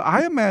 But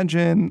I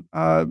imagine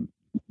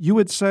you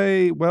would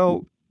say,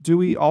 well, do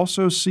we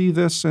also see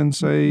this in,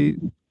 say,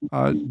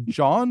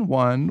 John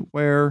 1,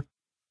 where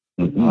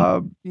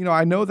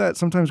I know that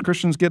sometimes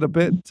Christians get a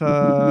bit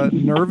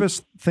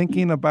nervous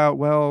thinking about,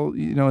 well,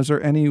 is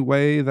there any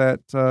way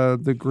that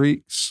the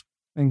Greeks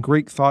and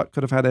Greek thought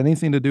could have had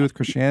anything to do with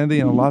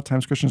Christianity? And a lot of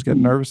times Christians get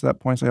nervous at that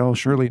point and say, oh,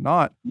 surely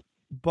not.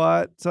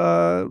 But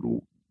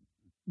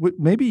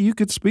maybe you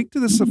could speak to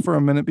this for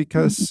a minute,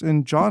 because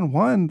in John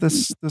 1,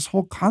 this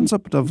whole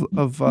concept of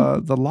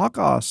the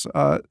Logos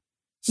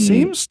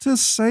seems to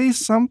say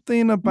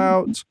something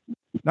about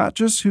not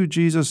just who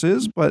Jesus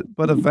is, but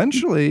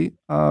eventually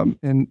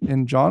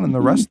in John and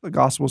the rest of the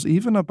Gospels,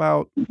 even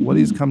about what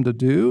he's come to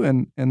do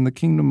and the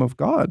kingdom of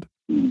God.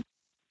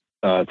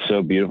 It's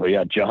so beautiful.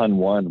 Yeah, John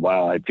 1.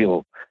 Wow, I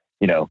feel,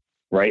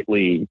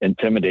 rightly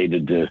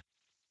intimidated to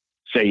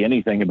say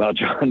anything about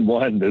John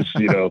 1. This,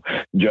 the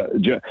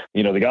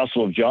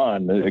Gospel of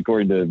John,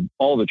 according to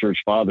all the church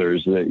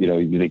fathers,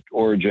 you think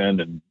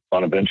Origen and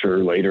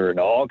Bonaventure later and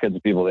all kinds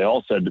of people, they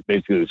all said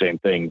basically the same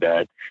thing,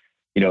 that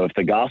if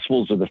the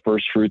Gospels are the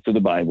first fruits of the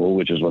Bible,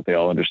 which is what they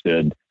all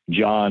understood,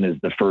 John is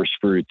the first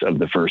fruits of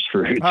the first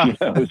fruits.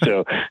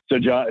 So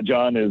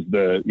John is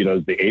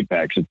the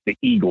apex. It's the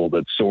eagle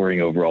that's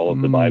soaring over all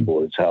of the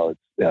Bible. Is how it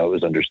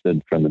was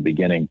understood from the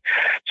beginning.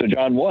 So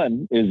John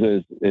 1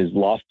 is as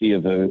lofty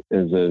of a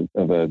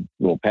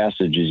little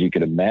passage as you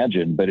could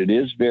imagine, but it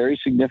is very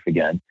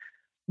significant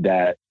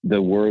that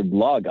the word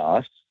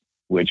logos,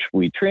 which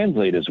we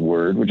translate as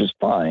word, which is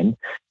fine,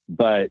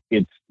 but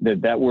it's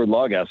that word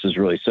logos is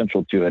really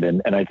central to it.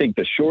 And I think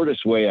the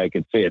shortest way I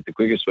could say it, the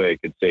quickest way I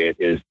could say it,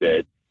 is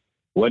that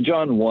what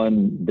John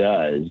 1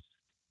 does,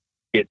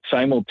 it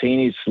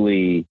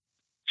simultaneously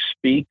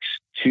speaks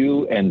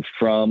to and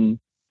from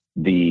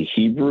the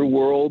Hebrew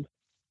world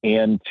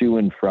and to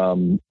and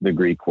from the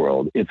Greek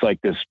world. It's like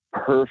this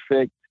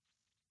perfect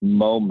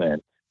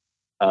moment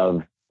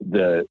of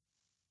the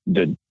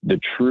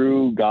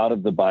true God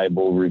of the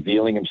Bible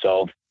revealing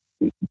himself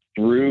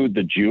through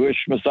the Jewish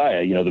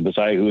Messiah, the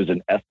Messiah who is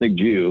an ethnic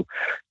Jew,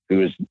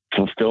 who is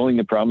fulfilling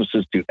the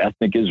promises to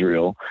ethnic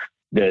Israel,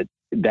 that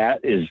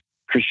is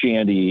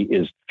Christianity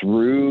is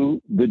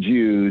through the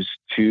Jews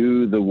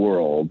to the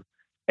world.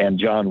 And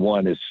John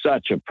 1 is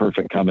such a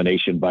perfect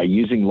combination by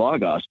using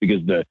logos,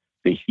 because the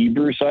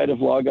Hebrew side of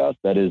logos,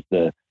 that is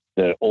the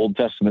Old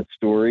Testament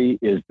story,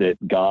 is that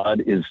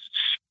God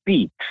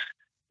speaks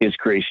his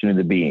creation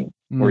into being,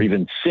 or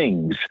even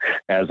sings,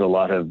 as a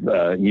lot of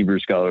Hebrew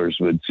scholars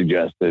would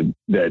suggest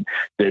that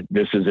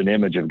this is an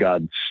image of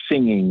God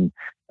singing,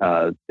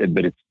 but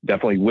it's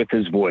definitely with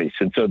his voice.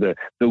 And so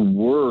the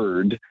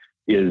word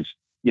is,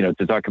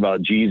 to talk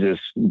about Jesus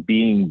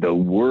being the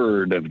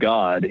word of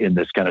God in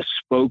this kind of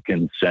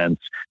spoken sense,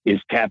 is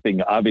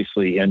tapping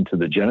obviously into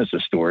the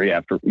Genesis story.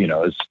 After,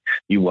 as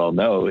you well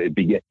know,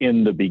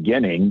 in the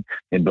beginning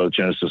in both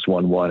Genesis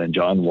 1:1 and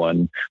John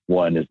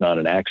 1:1 is not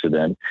an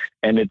accident.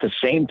 And at the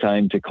same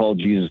time, to call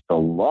Jesus the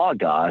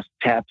Logos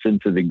taps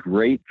into the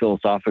great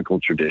philosophical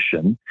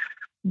tradition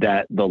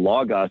that the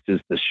Logos is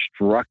the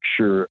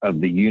structure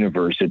of the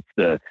universe. It's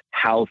the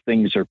how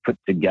things are put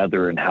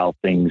together and how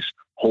things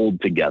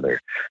hold together.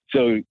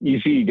 So you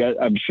see,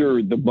 I'm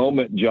sure the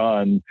moment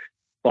John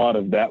thought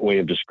of that way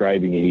of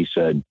describing it, he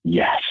said,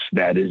 yes,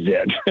 that is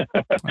it.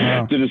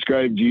 Wow. To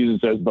describe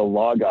Jesus as the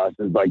Logos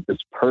is like this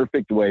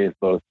perfect way of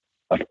both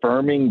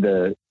affirming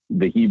the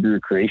Hebrew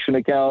creation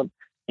account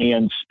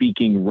and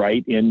speaking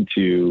right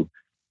into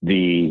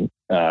the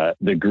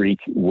Greek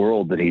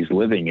world that he's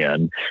living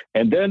in.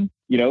 And then,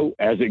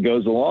 as it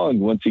goes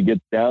along, once he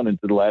gets down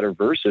into the latter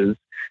verses,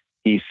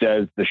 he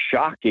says the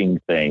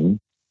shocking thing,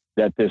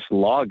 that this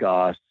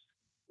Logos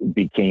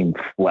became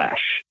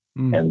flesh.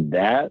 And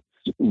that's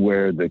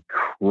where the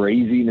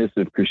craziness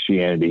of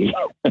Christianity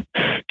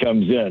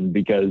comes in,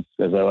 because,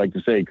 as I like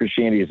to say,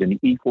 Christianity is an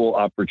equal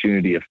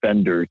opportunity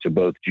offender to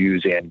both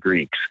Jews and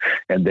Greeks.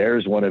 And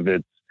there's one of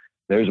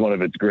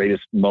its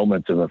greatest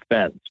moments of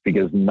offense,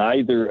 because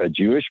neither a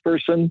Jewish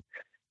person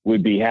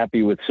would be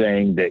happy with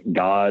saying that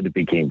God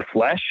became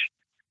flesh,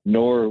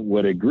 nor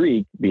would a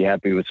Greek be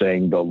happy with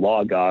saying the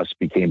Logos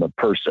became a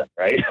person,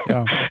 right?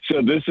 Yeah.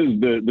 So this is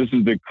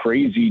the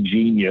crazy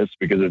genius,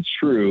 because it's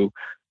true,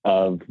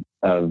 of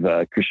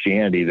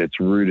Christianity that's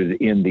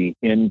rooted in the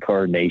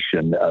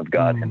incarnation of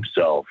God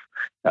himself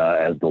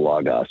as the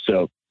Logos.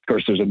 So, of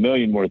course, there's a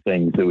million more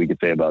things that we could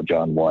say about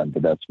John 1,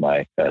 but that's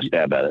my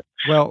stab at it.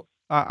 Well,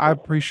 I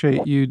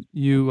appreciate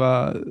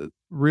you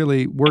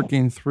really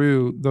working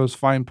through those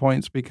fine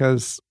points,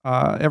 because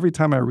every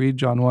time I read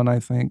John 1, I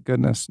think,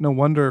 goodness, no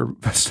wonder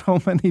so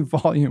many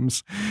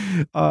volumes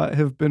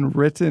have been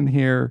written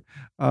here.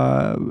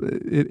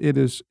 It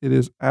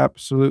is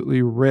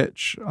absolutely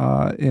rich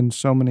in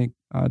so many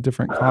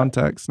different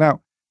contexts.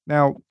 Now,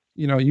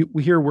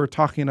 we're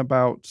talking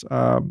about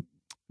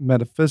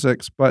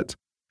metaphysics, but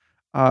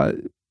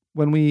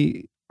when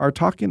we are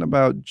talking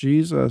about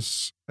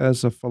Jesus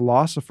as a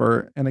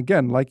philosopher, and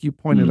again, like you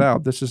pointed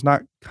out, this is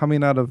not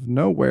coming out of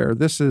nowhere.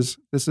 This is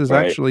Right.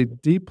 actually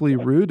deeply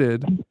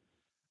rooted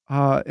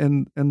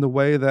in the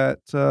way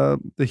that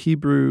the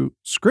Hebrew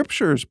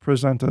Scriptures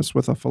present us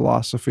with a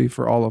philosophy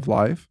for all of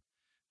life.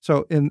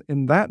 So,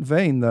 in that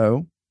vein,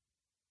 though,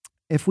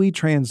 if we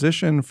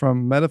transition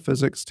from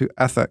metaphysics to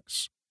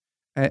ethics,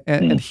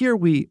 and here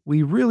we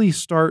really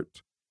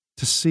start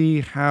to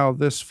see how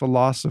this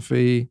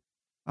philosophy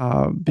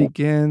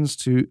begins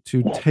to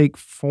take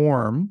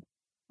form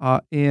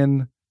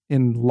in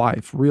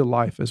life, real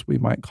life, as we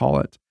might call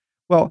it.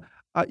 Well,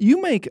 you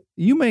make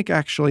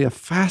actually a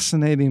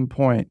fascinating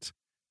point,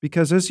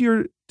 because as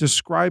you're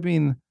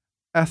describing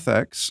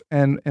ethics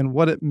and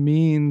what it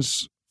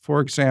means,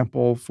 for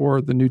example, for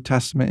the New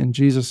Testament and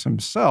Jesus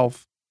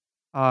himself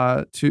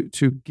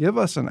to give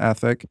us an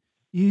ethic,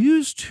 you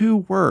use two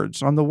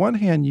words. On the one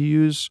hand, you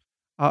use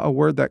a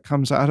word that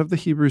comes out of the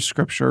Hebrew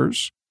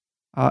Scriptures,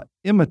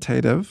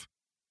 imitative.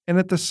 And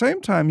at the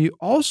same time, you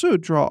also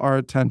draw our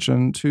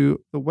attention to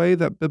the way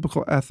that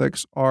biblical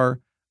ethics are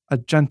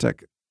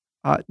agentic.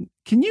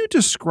 Can you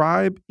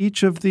describe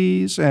each of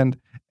these and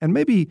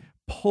maybe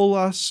pull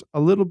us a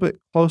little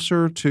bit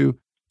closer to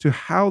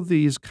how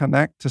these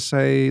connect to,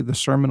 say, the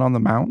Sermon on the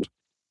Mount?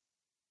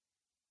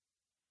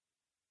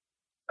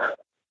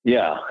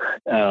 Yeah,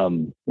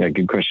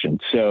 good question.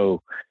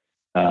 So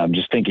I'm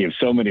just thinking of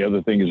so many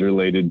other things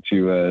related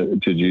to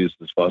Jesus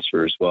as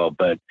philosopher as well.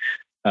 But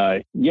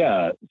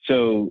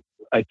so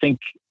I think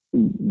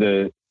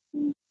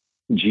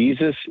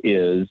Jesus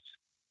is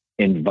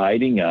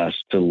inviting us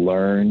to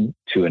learn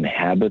to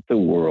inhabit the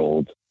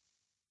world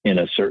in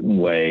a certain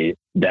way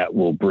that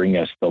will bring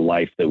us the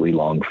life that we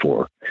long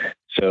for.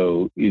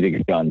 So you think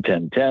of John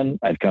 10:10,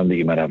 I've come that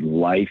you might have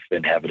life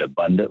and have it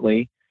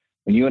abundantly.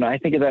 When you and I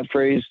think of that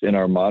phrase in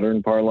our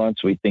modern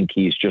parlance, we think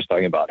he's just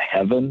talking about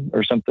heaven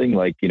or something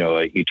like,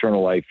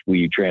 eternal life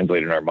we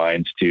translate in our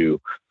minds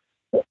to,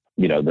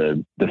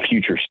 the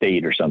future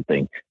state or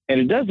something.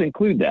 And it does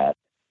include that,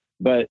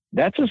 but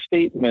that's a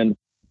statement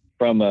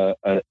from a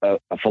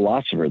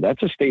philosopher.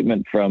 That's a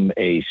statement from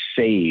a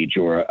sage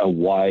or a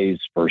wise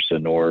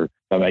person, or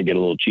I might get a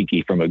little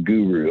cheeky, from a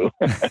guru.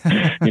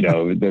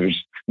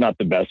 There's not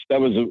the best. That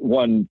was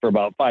one for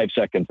about 5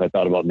 seconds. I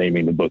thought about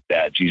naming the book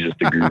that, Jesus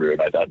the Guru,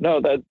 and I thought, no,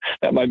 that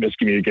might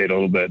miscommunicate a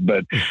little bit.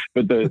 But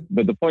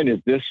the point is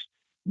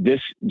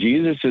this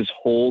Jesus's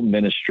whole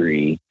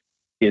ministry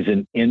is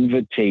an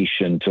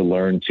invitation to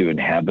learn to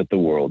inhabit the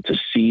world, to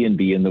see and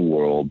be in the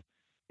world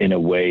in a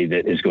way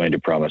that is going to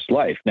promise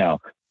life. Now,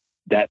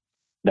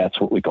 that's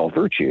what we call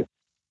virtue.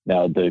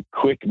 Now, the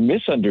quick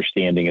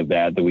misunderstanding of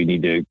that we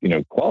need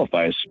to,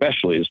 qualify,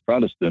 especially as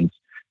Protestants,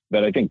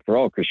 but I think for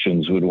all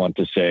Christians would want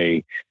to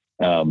say,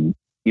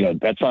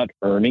 that's not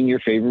earning your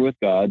favor with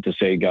God, to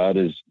say God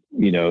is,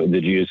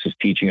 that Jesus is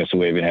teaching us a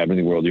way of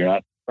inhabiting the world. You're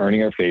not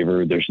earning our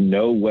favor. There's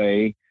no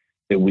way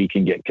that we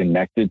can get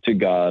connected to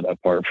God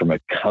apart from a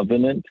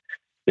covenant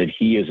that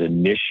he has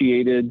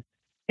initiated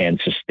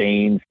and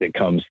sustains, that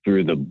comes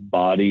through the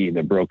body,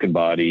 the broken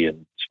body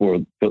and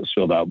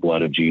spilled out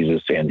blood of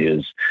Jesus and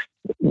his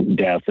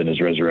death and his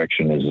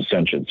resurrection, his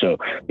ascension. So,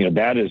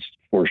 that is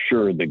for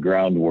sure the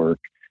groundwork,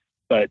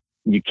 but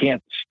you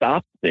can't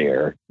stop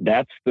there.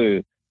 That's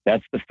the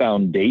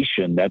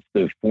foundation. That's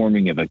the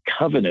forming of a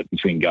covenant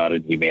between God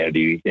and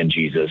humanity and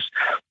Jesus.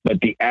 But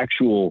the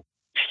actual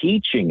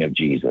teaching of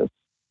Jesus,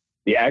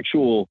 the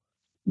actual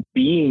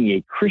being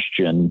a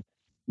Christian,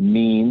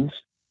 means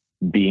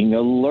being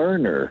a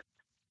learner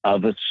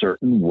of a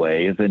certain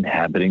way of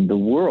inhabiting the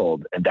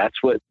world. And that's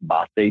what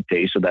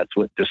mathete, so that's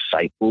what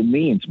disciple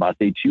means.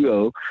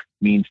 Mathetuo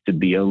means to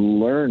be a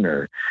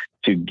learner,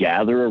 to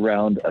gather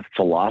around a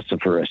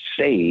philosopher, a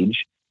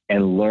sage,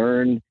 and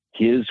learn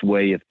his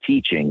way of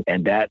teaching.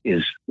 And that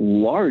is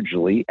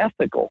largely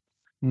ethical.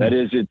 That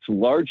is, it's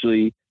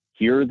largely,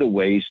 here are the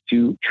ways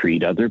to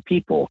treat other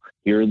people.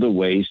 Here are the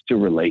ways to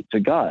relate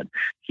to God.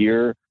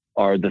 Here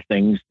are the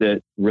things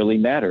that really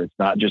matter. It's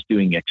not just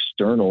doing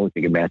external. I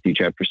think in Matthew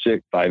chapter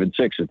 5 and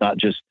 6, it's not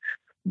just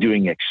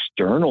doing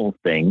external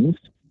things,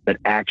 but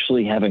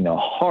actually having a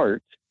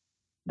heart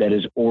that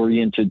is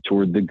oriented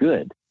toward the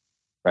good,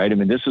 right? I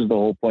mean, this is the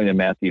whole point of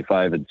Matthew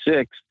 5 and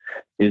 6,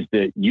 is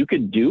that you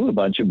could do a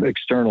bunch of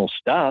external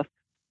stuff,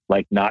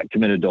 like not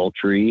commit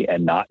adultery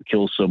and not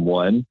kill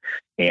someone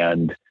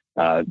and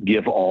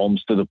give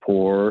alms to the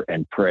poor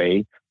and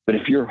pray. But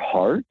if your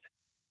heart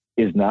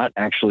is not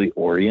actually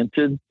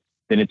oriented,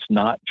 then it's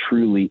not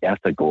truly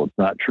ethical. It's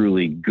not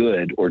truly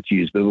good, or to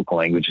use biblical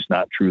language, it's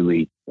not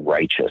truly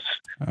righteous,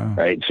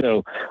 right?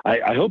 So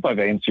I hope I've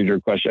answered your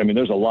question. I mean,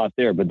 there's a lot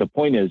there, but the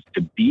point is,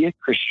 to be a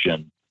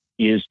Christian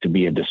is to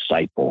be a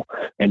disciple.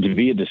 And to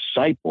be a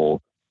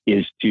disciple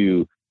is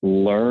to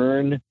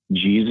learn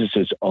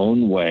Jesus'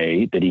 own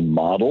way that he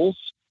models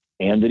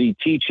and that he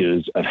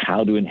teaches of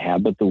how to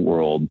inhabit the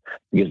world,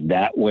 because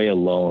that way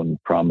alone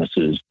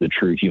promises the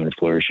true human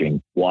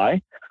flourishing.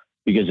 Why?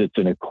 Because it's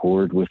in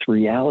accord with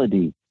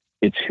reality.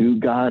 It's who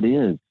God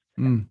is.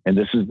 And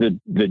this is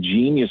the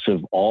genius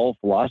of all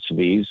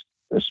philosophies,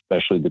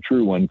 especially the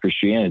true one,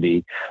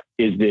 Christianity,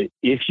 is that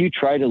if you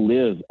try to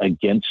live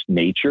against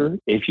nature,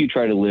 if you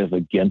try to live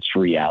against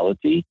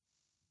reality,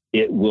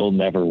 it will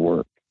never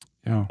work.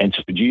 Yeah. And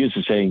so Jesus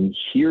is saying,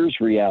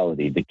 here's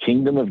reality. The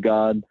kingdom of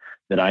God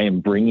that I am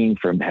bringing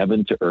from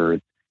heaven to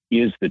earth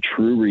is the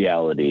true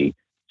reality.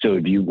 So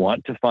if you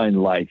want to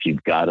find life,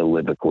 you've got to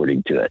live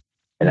according to it.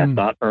 And that's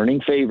not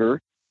earning favor.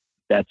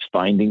 That's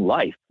finding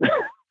life.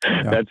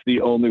 That's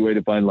the only way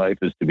to find life,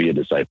 is to be a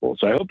disciple.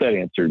 So I hope that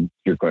answered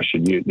your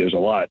question. There's a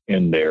lot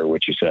in there,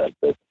 what you said.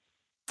 But.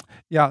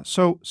 Yeah,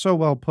 so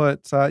well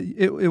put.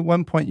 At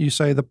one point you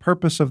say the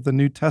purpose of the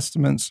New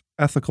Testament's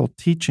ethical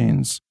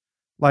teachings,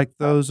 like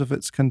those of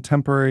its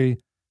contemporary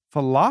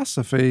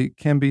philosophy,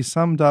 can be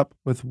summed up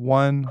with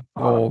one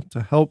goal: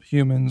 to help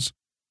humans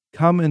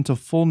come into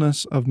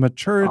fullness of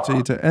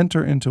maturity, to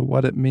enter into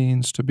what it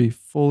means to be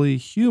fully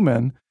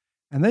human.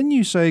 And then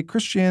you say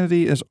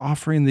Christianity is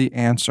offering the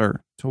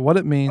answer to what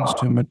it means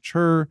to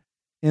mature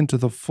into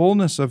the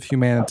fullness of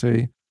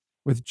humanity,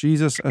 with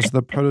Jesus as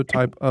the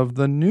prototype of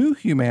the new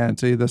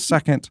humanity, the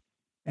second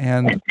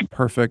and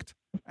perfect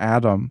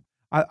Adam.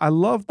 I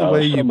love the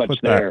way you put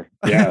there.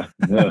 that.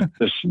 Yeah,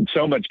 there's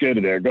so much good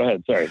in there. Go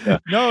ahead. Sorry.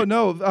 Yeah.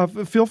 No.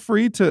 Feel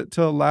free to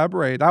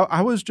elaborate.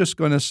 I was just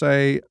going to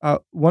say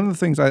one of the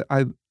things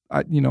I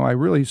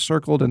really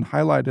circled and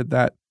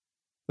highlighted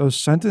those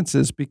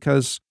sentences,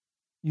 because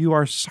you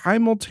are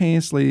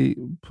simultaneously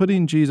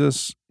putting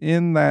Jesus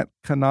in that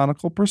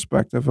canonical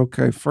perspective.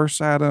 Okay, first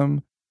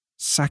Adam,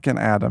 second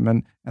Adam,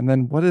 and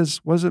then what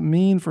does it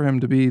mean for him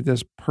to be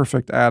this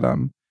perfect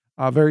Adam?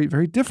 Very,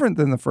 very different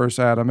than the first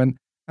Adam,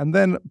 and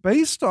then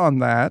based on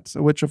that,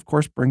 which of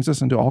course brings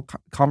us into all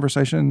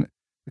conversation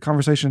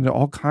into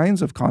all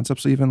kinds of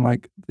concepts, even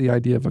like the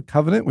idea of a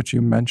covenant, which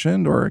you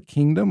mentioned, or a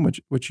kingdom,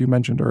 which you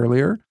mentioned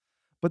earlier.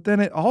 But then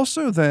it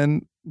also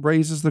then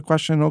raises the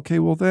question: okay,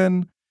 well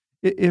then,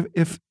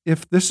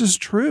 if this is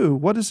true,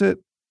 what does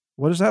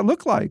that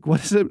look like?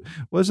 What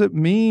does it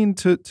mean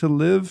to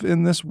live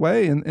in this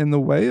way, in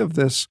the way of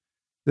this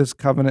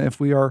covenant, if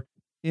we are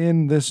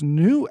in this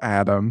new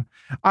Adam?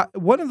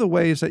 One of the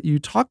ways that you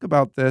talk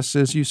about this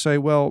is you say,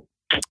 well,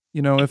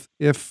 if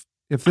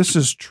this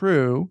is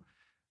true,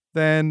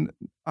 then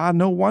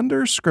no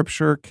wonder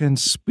Scripture can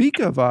speak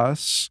of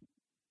us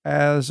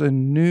as a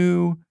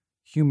new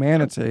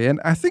humanity.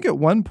 And I think at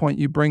one point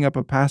you bring up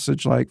a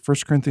passage like 1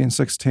 Corinthians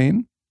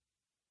 16,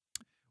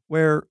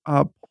 where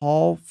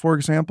Paul, for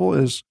example,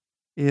 is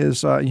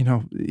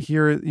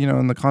here,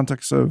 in the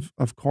context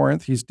of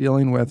Corinth, he's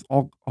dealing with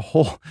a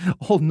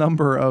whole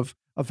number of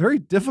very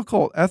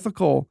difficult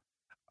ethical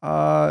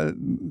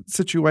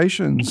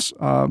situations.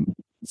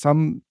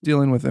 Some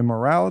dealing with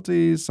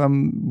immorality,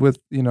 some with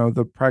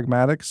the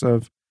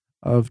pragmatics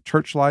of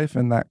church life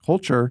in that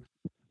culture.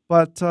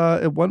 But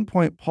at one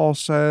point, Paul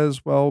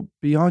says, "Well,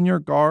 be on your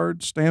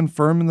guard, stand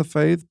firm in the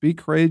faith, be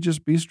courageous,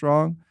 be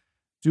strong,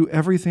 do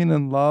everything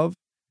in love."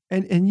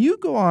 And you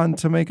go on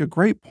to make a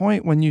great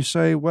point when you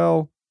say,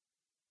 well,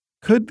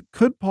 could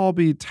Paul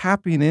be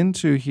tapping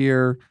into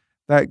here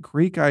that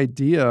Greek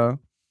idea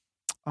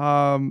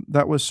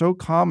that was so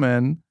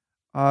common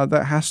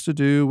that has to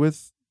do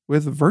with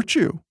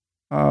virtue?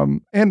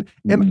 And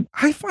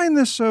I find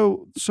this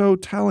so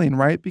telling,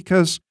 right?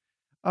 Because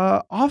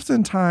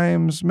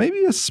oftentimes,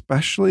 maybe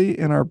especially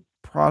in our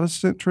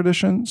Protestant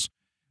traditions,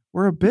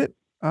 we're a bit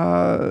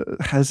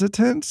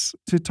hesitant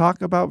to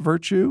talk about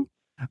virtue.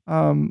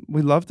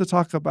 We love to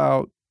talk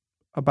about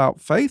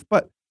faith,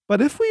 but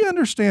if we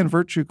understand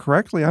virtue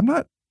correctly, I'm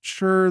not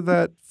sure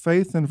that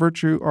faith and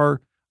virtue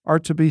are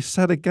to be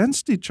set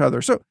against each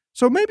other.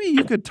 So maybe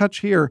you could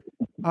touch here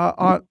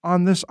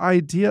on this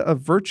idea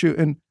of virtue,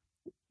 and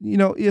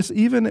is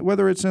even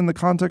whether it's in the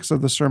context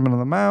of the Sermon on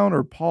the Mount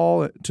or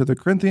Paul to the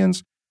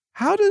Corinthians,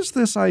 how does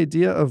this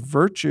idea of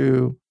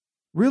virtue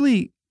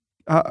really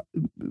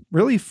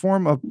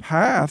form a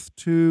path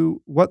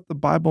to what the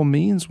Bible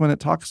means when it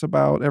talks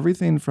about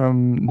everything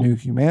from new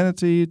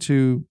humanity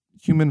to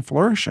human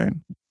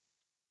flourishing?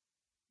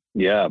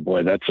 Yeah,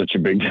 boy, that's such a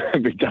big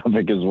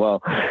topic as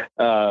well.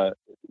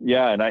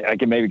 And I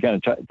can maybe kind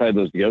of tie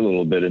those together a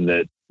little bit, in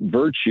that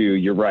virtue,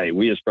 you're right,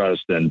 we as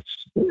Protestants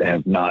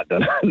have not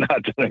done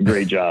a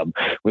great job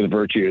with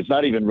virtue. It's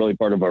not even really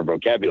part of our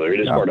vocabulary.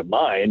 It is part of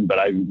mine, but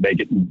I make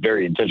it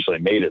very intentionally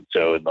made it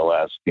so in the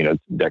last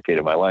decade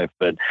of my life.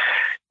 But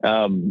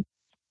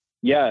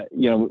Yeah,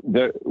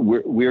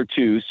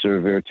 virtus or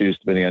virtus,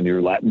 depending on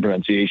your Latin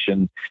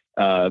pronunciation,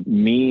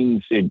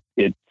 means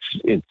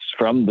it's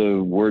from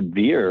the word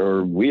vir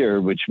or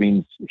vir, which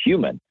means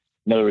human.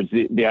 In other words,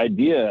 the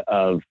idea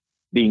of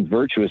being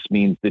virtuous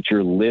means that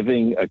you're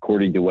living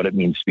according to what it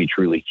means to be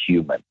truly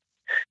human.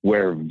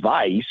 Where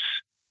vice,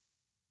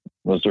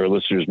 most of our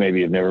listeners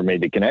maybe have never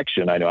made the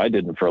connection. I know I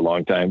didn't for a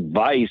long time.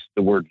 Vice,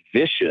 the word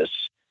vicious,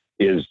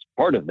 is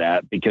part of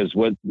that, because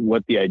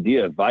what the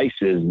idea of vice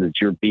is that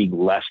you're being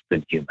less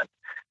than human.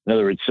 In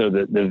other words, so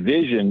the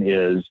vision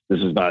is,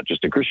 this is not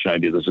just a Christian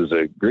idea, this is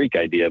a Greek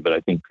idea, but I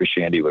think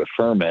Christianity would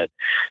affirm it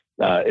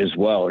as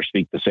well, or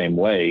speak the same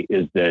way,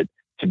 is that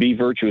to be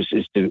virtuous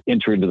is to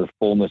enter into the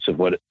fullness of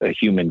what a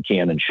human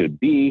can and should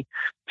be.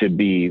 To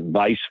be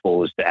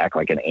viceful is to act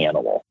like an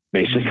animal.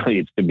 Basically,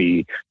 it's to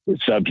be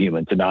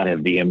subhuman, to not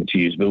have to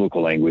use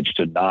biblical language,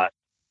 to not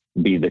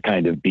be the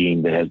kind of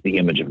being that has the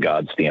image of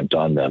God stamped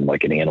on them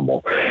like an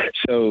animal.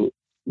 So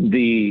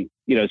the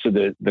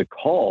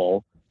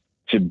call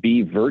to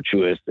be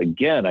virtuous,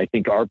 again, I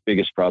think our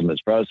biggest problem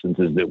as Protestants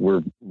is that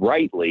we're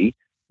rightly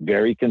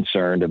very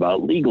concerned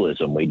about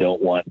legalism. We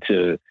don't want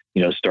to,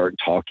 start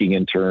talking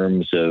in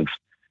terms of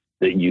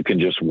that you can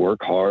just work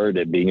hard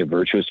at being a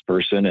virtuous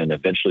person and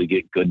eventually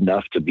get good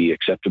enough to be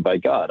accepted by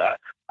God.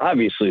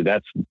 Obviously,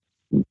 that's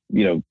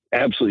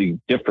absolutely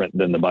different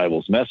than the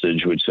Bible's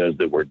message, which says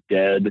that we're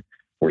dead,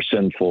 we're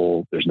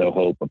sinful, there's no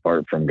hope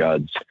apart from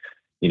God's,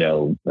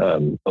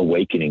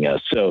 awakening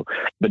us. So,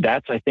 but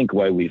that's, I think,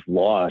 why we've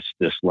lost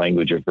this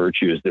language of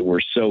virtue, is that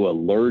we're so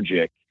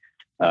allergic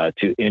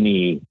to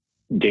any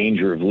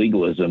danger of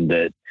legalism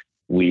that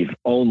we've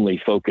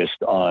only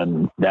focused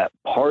on that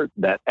part,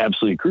 that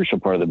absolutely crucial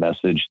part of the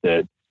message,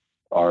 that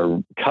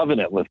our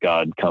covenant with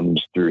God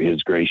comes through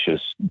his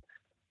gracious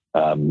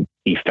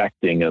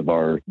effecting of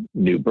our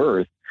new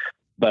birth.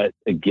 But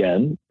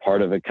again,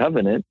 part of a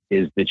covenant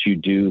is that you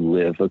do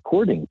live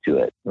according to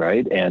it,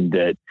 right? And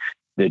that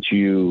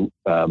you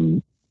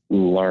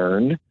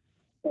learn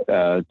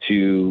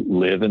to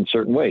live in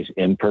certain ways,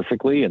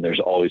 imperfectly, and there's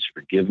always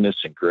forgiveness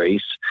and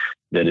grace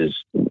that is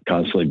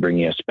constantly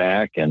bringing us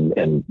back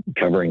and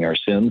covering our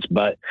sins.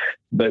 But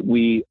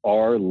we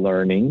are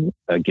learning,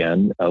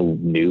 again, a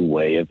new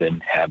way of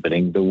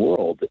inhabiting the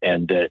world.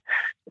 And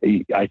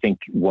I think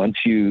once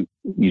you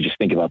just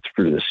think about the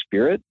fruit of the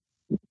Spirit,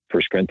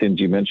 1 Corinthians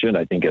you mentioned,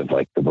 I think of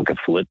like the book of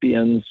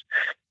Philippians.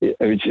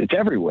 It's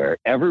everywhere.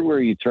 Everywhere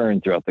you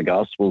turn throughout the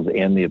Gospels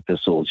and the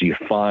epistles, you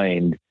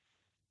find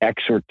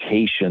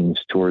exhortations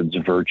towards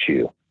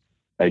virtue.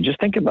 Just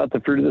think about the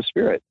fruit of the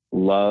Spirit: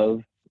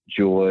 love,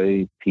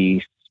 joy,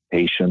 peace,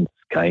 patience,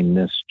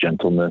 kindness,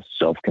 gentleness,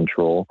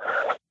 self-control.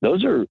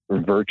 Those are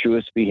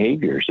virtuous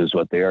behaviors, is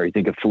what they are. You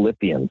think of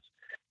Philippians,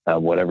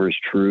 whatever is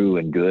true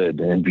and good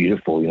and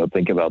beautiful,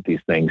 think about these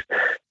things.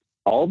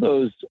 All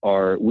those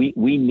are, we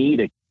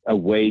need a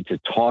way to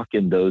talk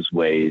in those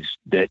ways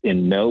that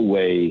in no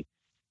way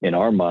in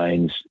our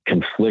minds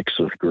conflicts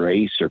with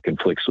grace or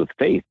conflicts with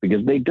faith,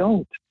 because they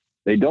don't.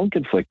 They don't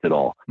conflict at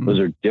all. Those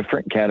are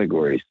different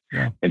categories.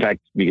 Yeah. In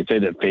fact, we could say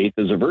that faith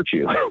is a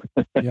virtue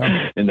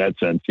in that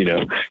sense,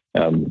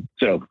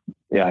 So,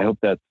 I hope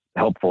that's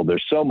helpful.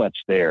 There's so much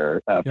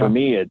there. For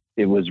me,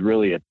 it was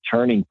really a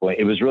turning point.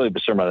 It was really the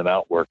Sermon on the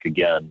Mount work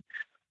again,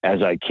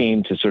 as I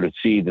came to sort of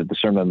see that the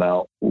Sermon on the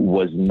Mount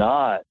was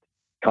not,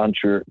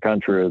 contra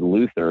to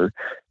Luther,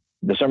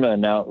 the Sermon on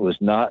the Mount was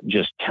not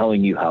just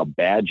telling you how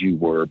bad you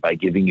were by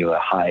giving you a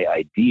high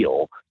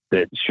ideal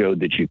that showed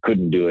that you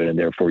couldn't do it and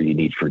therefore you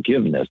need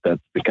forgiveness.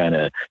 That's the kind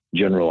of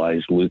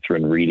generalized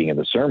Lutheran reading of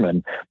the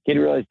sermon. You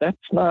realize that's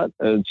not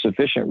a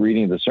sufficient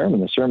reading of the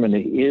sermon. The sermon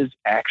is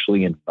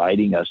actually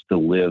inviting us to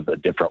live a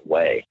different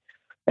way.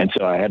 And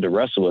so I had to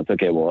wrestle with,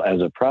 okay, well,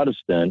 as a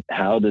Protestant,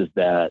 how does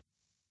that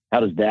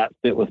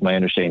fit with my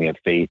understanding of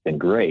faith and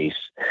grace?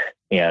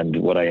 And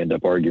what I end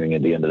up arguing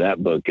at the end of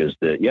that book is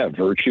that,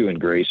 virtue and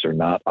grace are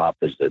not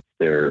opposites.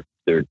 They're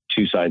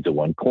two sides of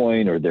one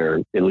coin, or they're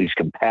at least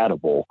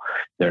compatible.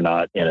 They're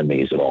not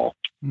enemies at all.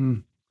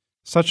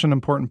 Such an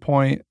important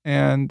point.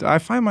 And I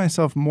find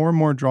myself more and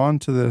more drawn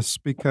to this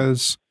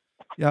because,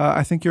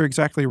 I think you're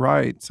exactly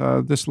right.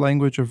 This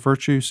language of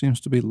virtue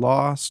seems to be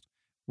lost.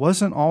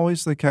 Wasn't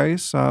always the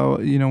case.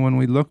 When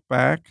we look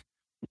back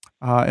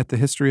at the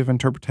history of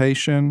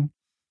interpretation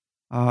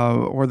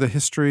or the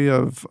history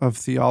of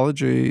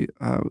theology,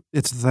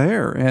 it's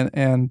there.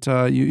 And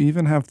you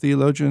even have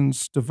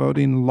theologians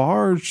devoting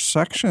large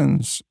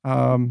sections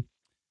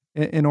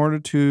in order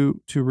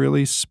to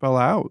really spell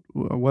out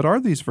what are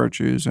these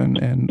virtues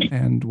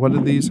and what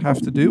do these have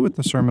to do with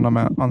the Sermon on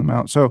the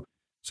Mount. So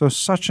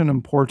such an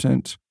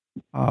important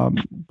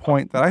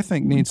point that I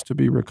think needs to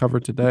be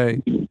recovered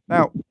today.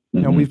 Now,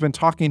 we've been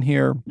talking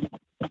here.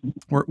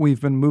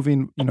 We've been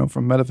moving,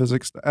 from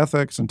metaphysics to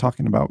ethics and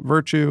talking about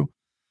virtue.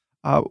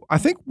 I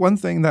think one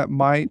thing that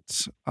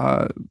might,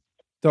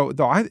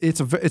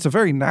 it's a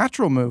very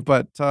natural move,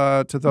 but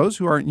to those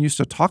who aren't used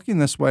to talking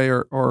this way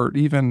or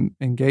even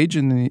engage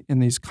in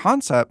these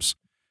concepts,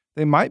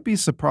 they might be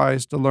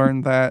surprised to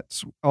learn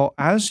that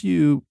as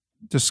you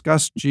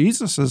discuss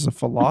Jesus as a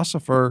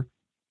philosopher,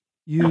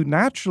 you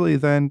naturally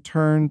then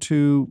turn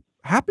to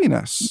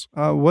happiness.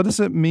 What does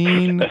it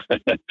mean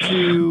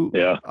to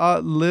Yeah.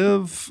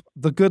 live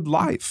the good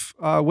life?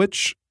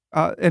 Which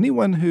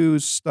anyone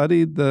who's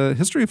studied the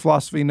history of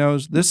philosophy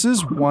knows this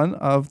is one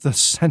of the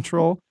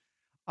central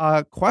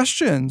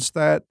questions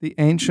that the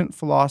ancient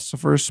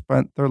philosophers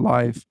spent their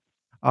life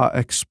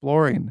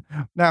exploring.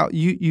 Now,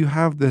 you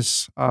have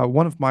this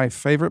one of my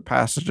favorite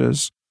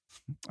passages.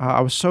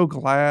 I was so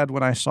glad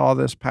when I saw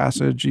this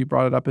passage. You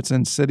brought it up. It's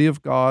in City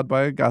of God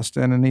by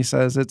Augustine, and he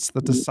says it's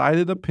the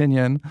decided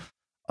opinion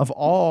of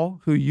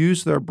all who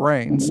use their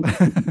brains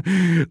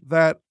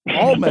that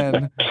all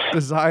men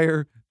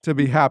desire to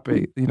be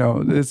happy.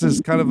 This is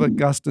kind of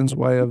Augustine's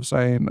way of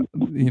saying,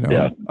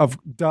 of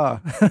duh.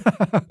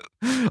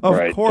 Of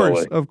Right, course,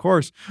 totally. of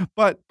course.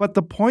 But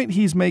the point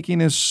he's making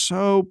is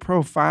so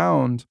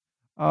profound,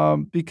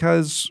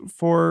 because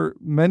for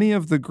many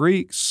of the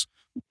Greeks,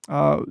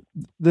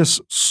 this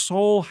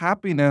soul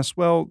happiness,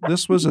 well,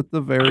 this was at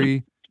the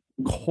very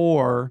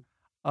core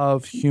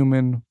of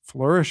human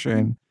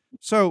flourishing.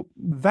 So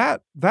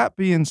that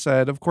being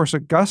said, of course,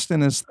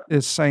 Augustine is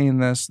saying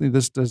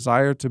this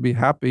desire to be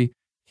happy.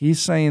 He's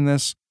saying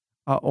this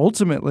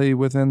ultimately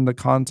within the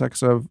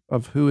context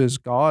of who is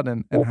God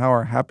and how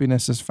our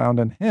happiness is found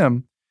in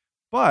Him.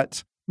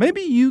 But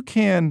maybe you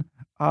can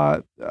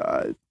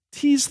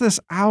tease this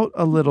out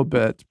a little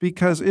bit,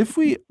 because if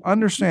we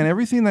understand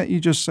everything that you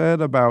just said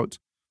about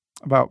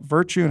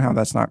virtue and how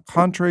that's not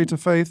contrary to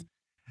faith,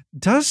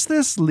 does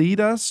this lead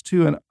us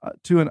to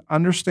an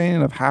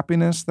understanding of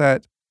happiness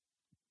that,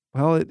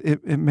 well,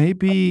 it may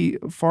be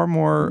far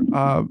more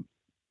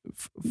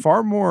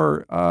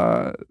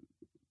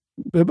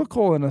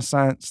biblical in a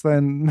sense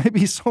than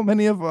maybe so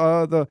many of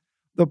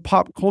the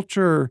pop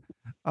culture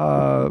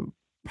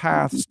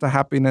paths to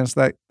happiness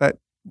that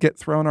get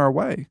thrown our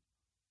way?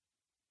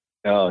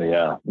 Oh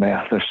yeah,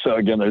 man. There's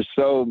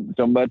so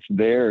much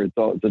there. It's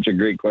such a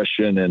great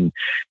question,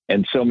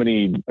 and so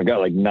many. I got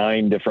like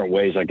 9 different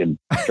ways I could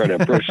try to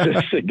approach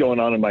this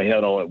going on in my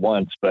head all at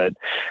once. But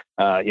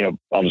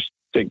I'll just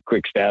take a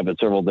quick stab at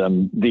several of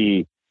them.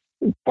 The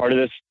part of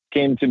this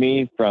came to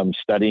me from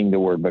studying the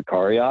word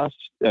Makarios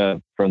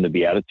from the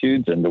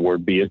Beatitudes, and the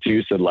word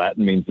beatus in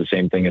Latin means the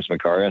same thing as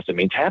Makarios. It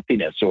means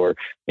happiness, or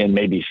in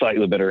maybe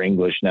slightly better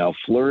English now,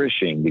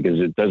 flourishing, because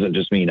it doesn't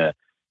just mean a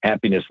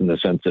happiness in the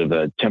sense of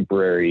a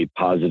temporary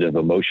positive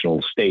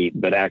emotional state,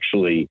 but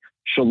actually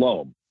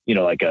shalom,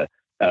 like a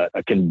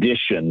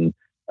condition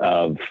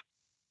of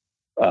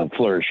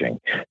flourishing.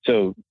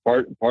 So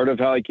part of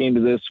how I came to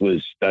this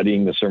was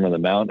studying the Sermon on the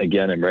Mount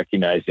again, and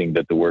recognizing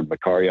that the word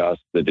Makarios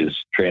that is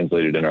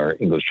translated in our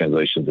English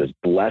translations as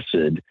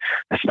blessed,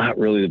 that's not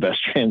really the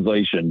best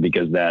translation,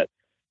 because that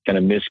kind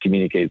of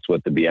miscommunicates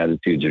what the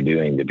Beatitudes are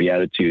doing. The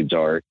Beatitudes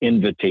are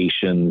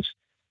invitations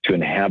to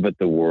inhabit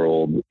the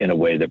world in a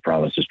way that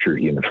promises true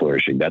human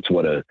flourishing. That's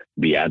what a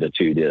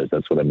beatitude is.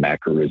 That's what a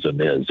macarism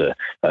is.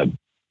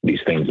 These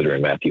things that are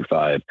in Matthew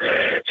 5.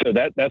 So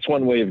that's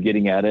one way of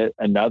getting at it.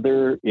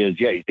 Another is,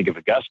 you think of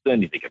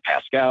Augustine, you think of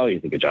Pascal, you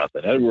think of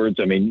Jonathan Edwards.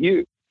 I mean,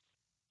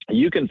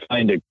 you can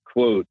find a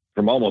quote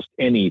from almost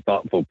any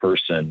thoughtful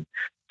person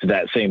to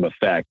that same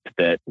effect,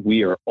 that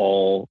we are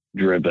all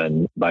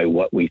driven by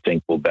what we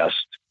think will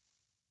best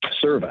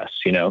serve us.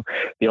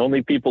 The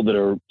only people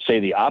that say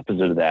the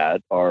opposite of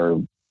that are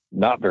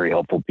not very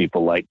helpful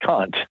people like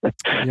Kant,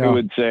 who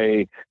would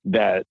say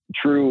that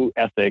true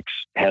ethics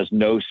has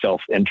no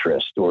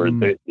self-interest, or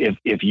that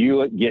if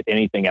you get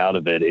anything out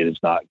of it, it is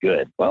not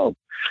good. Well,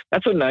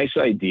 that's a nice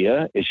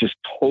idea. It's just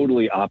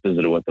totally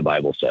opposite of what the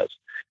Bible says.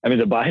 I mean,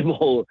 the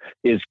Bible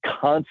is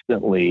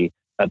constantly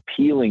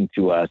appealing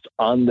to us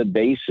on the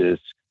basis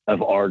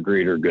of our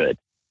greater good.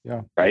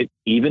 Yeah. Right?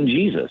 Even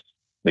Jesus,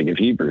 think of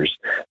Hebrews.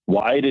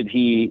 Why did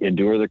he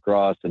endure the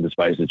cross and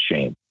despise its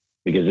shame?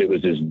 Because it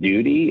was his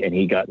duty and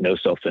he got no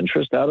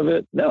self-interest out of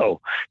it?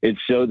 No, it's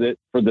so that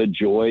for the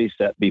joy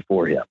set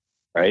before him,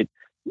 right?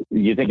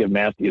 You think of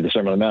Matthew, the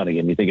Sermon on the Mount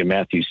again, you think of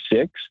Matthew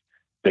 6,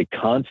 the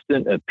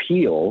constant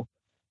appeal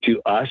to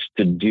us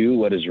to do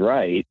what is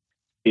right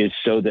is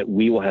so that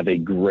we will have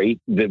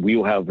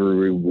a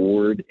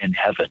reward in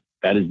heaven.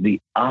 That is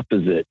the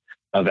opposite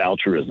of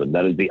altruism.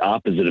 That is the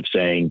opposite of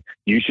saying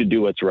you should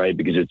do what's right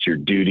because it's your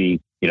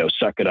duty,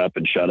 suck it up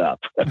and shut up.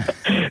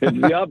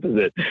 It's the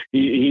opposite.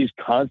 He's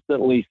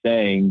constantly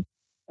saying,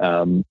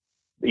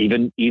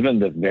 even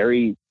the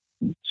very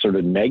sort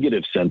of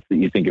negative sense that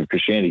you think of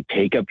Christianity,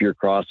 take up your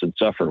cross and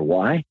suffer.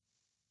 Why?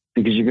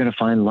 Because you're going to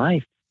find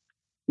life.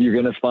 You're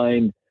going to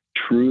find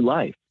true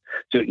life.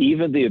 So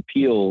even the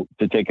appeal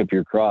to take up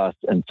your cross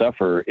and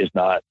suffer is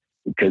not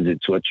because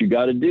it's what you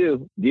got to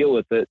do, deal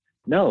with it.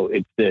 No,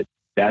 it's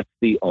that's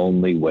the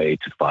only way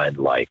to find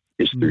life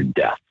is through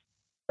death,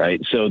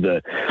 right? So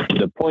the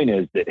point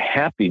is that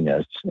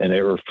happiness and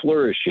our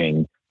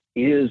flourishing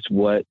is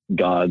what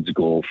God's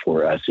goal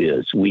for us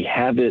is. We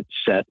have it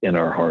set in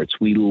our hearts.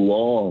 We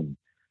long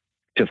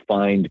to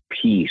find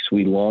peace.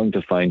 We long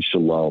to find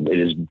shalom. It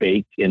is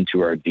baked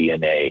into our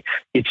DNA.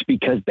 It's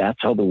because that's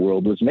how the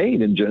world was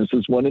made in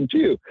Genesis 1 and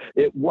 2.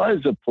 It was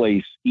a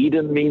place,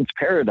 Eden means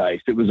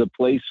paradise. It was a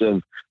place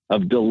of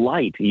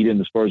delight. Eden,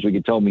 as far as we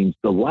can tell, means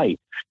delight.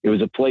 It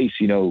was a place,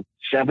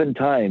 7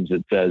 times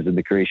it says in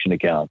the creation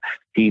account.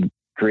 He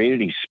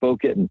created, he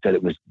spoke it and said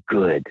it was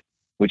good,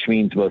 which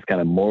means both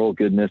kind of moral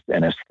goodness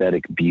and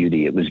aesthetic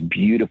beauty. It was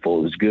beautiful.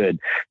 It was good.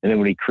 And then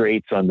when he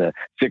creates on the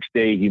 6th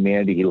day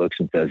humanity, he looks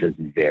and says, it's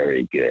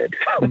very good.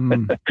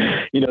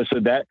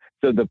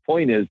 So the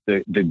point is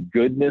the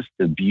goodness,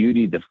 the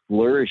beauty, the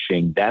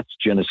flourishing, that's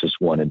Genesis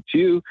 1 and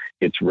 2.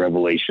 It's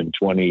Revelation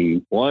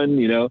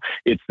 21,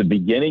 it's the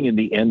beginning and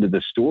the end of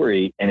the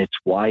story. And it's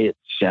why it's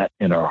set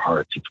in our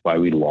hearts. It's why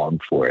we long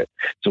for it.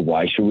 So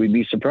why should we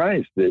be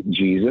surprised that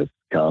Jesus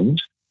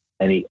comes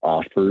and he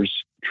offers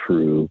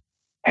true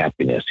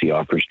happiness? He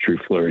offers true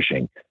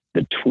flourishing.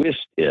 The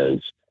twist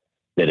is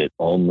that it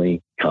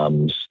only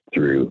comes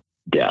through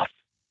death.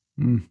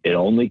 It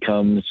only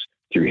comes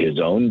through his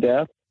own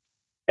death,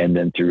 and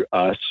then through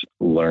us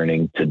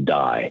learning to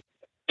die,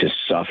 to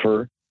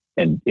suffer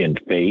and in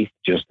faith,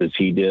 just as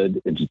he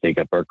did, and to take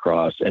up our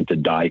cross and to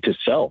die to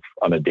self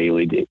on a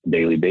daily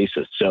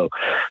basis. So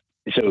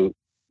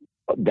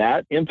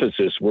that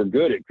emphasis, we're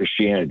good at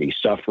Christianity,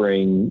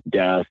 suffering,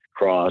 death,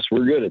 cross,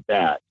 we're good at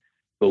that.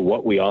 But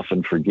what we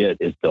often forget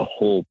is the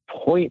whole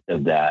point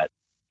of that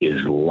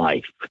is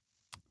life.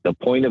 The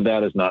point of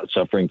that is not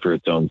suffering for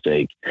its own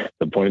sake.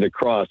 The point of the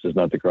cross is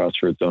not the cross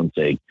for its own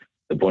sake.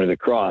 The point of the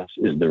cross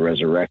is the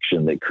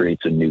resurrection that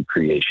creates a new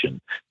creation.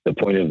 The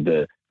point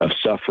of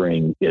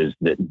suffering is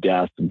that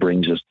death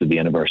brings us to the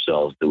end of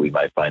ourselves, that we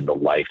might find the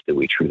life that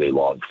we truly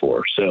long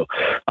for. So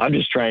I'm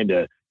just trying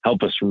to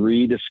help us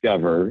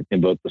rediscover,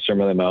 in both the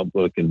Sermon on the Mount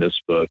book and this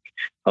book,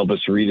 help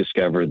us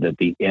rediscover that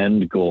the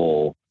end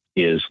goal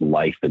is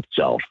life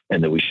itself,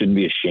 and that we shouldn't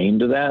be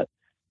ashamed of that,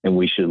 and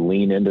we should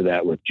lean into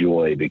that with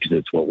joy because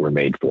it's what we're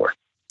made for.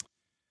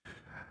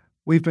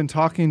 We've been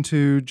talking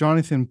to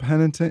Jonathan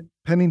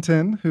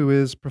Pennington, who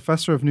is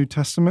professor of New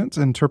Testament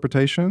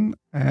interpretation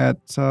at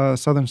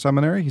Southern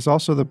Seminary. He's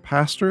also the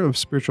pastor of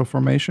spiritual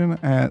formation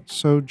at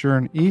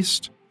Sojourn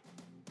East.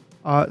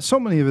 So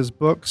many of his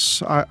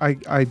books,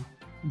 I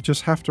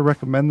just have to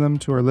recommend them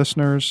to our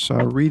listeners.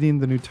 Reading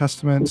the New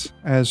Testament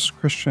as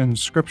Christian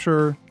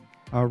scripture,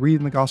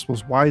 reading the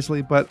Gospels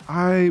wisely. But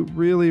I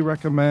really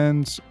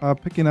recommend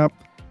picking up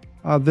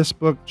this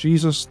book,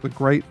 Jesus, the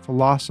Great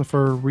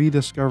Philosopher,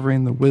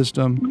 Rediscovering the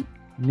Wisdom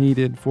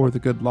Needed for the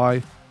Good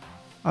Life.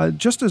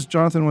 Just as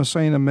Jonathan was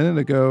saying a minute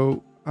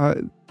ago,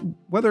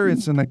 whether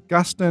it's an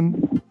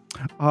Augustine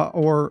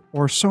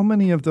or so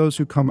many of those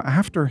who come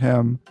after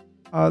him,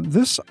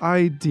 this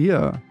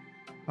idea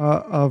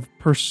of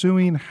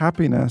pursuing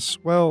happiness,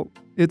 well,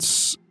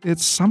 it's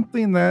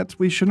something that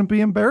we shouldn't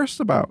be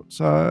embarrassed about.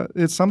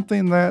 It's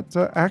something that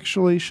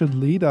actually should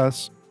lead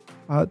us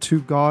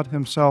to God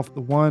himself,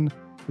 the one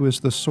who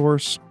is the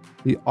source,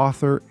 the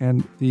author,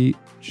 and the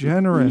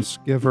generous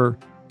giver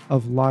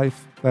of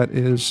life that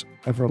is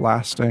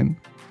everlasting.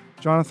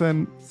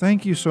 Jonathan,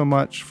 thank you so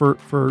much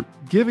for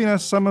giving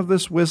us some of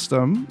this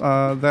wisdom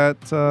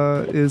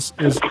that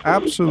is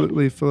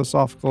absolutely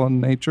philosophical in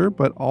nature,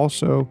 but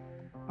also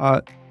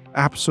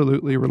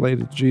absolutely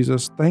related to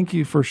Jesus. Thank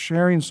you for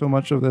sharing so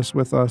much of this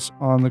with us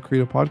on the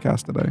Credo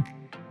podcast today.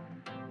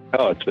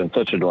 Oh, it's been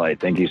such a delight.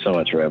 Thank you so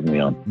much for having me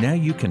on. Now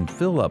you can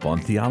fill up on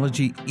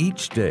theology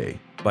each day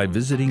by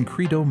visiting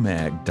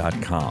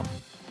credomag.com.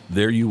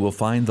 There you will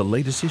find the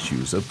latest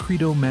issues of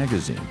Credo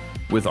Magazine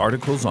with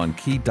articles on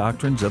key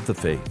doctrines of the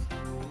faith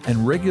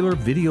and regular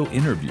video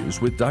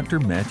interviews with Dr.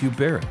 Matthew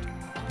Barrett,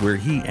 where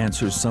he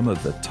answers some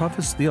of the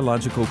toughest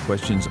theological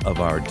questions of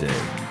our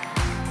day.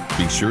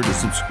 Be sure to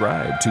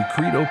subscribe to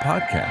Credo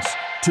Podcasts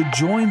to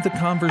join the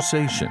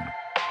conversation,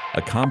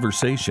 a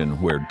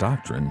conversation where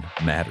doctrine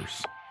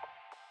matters.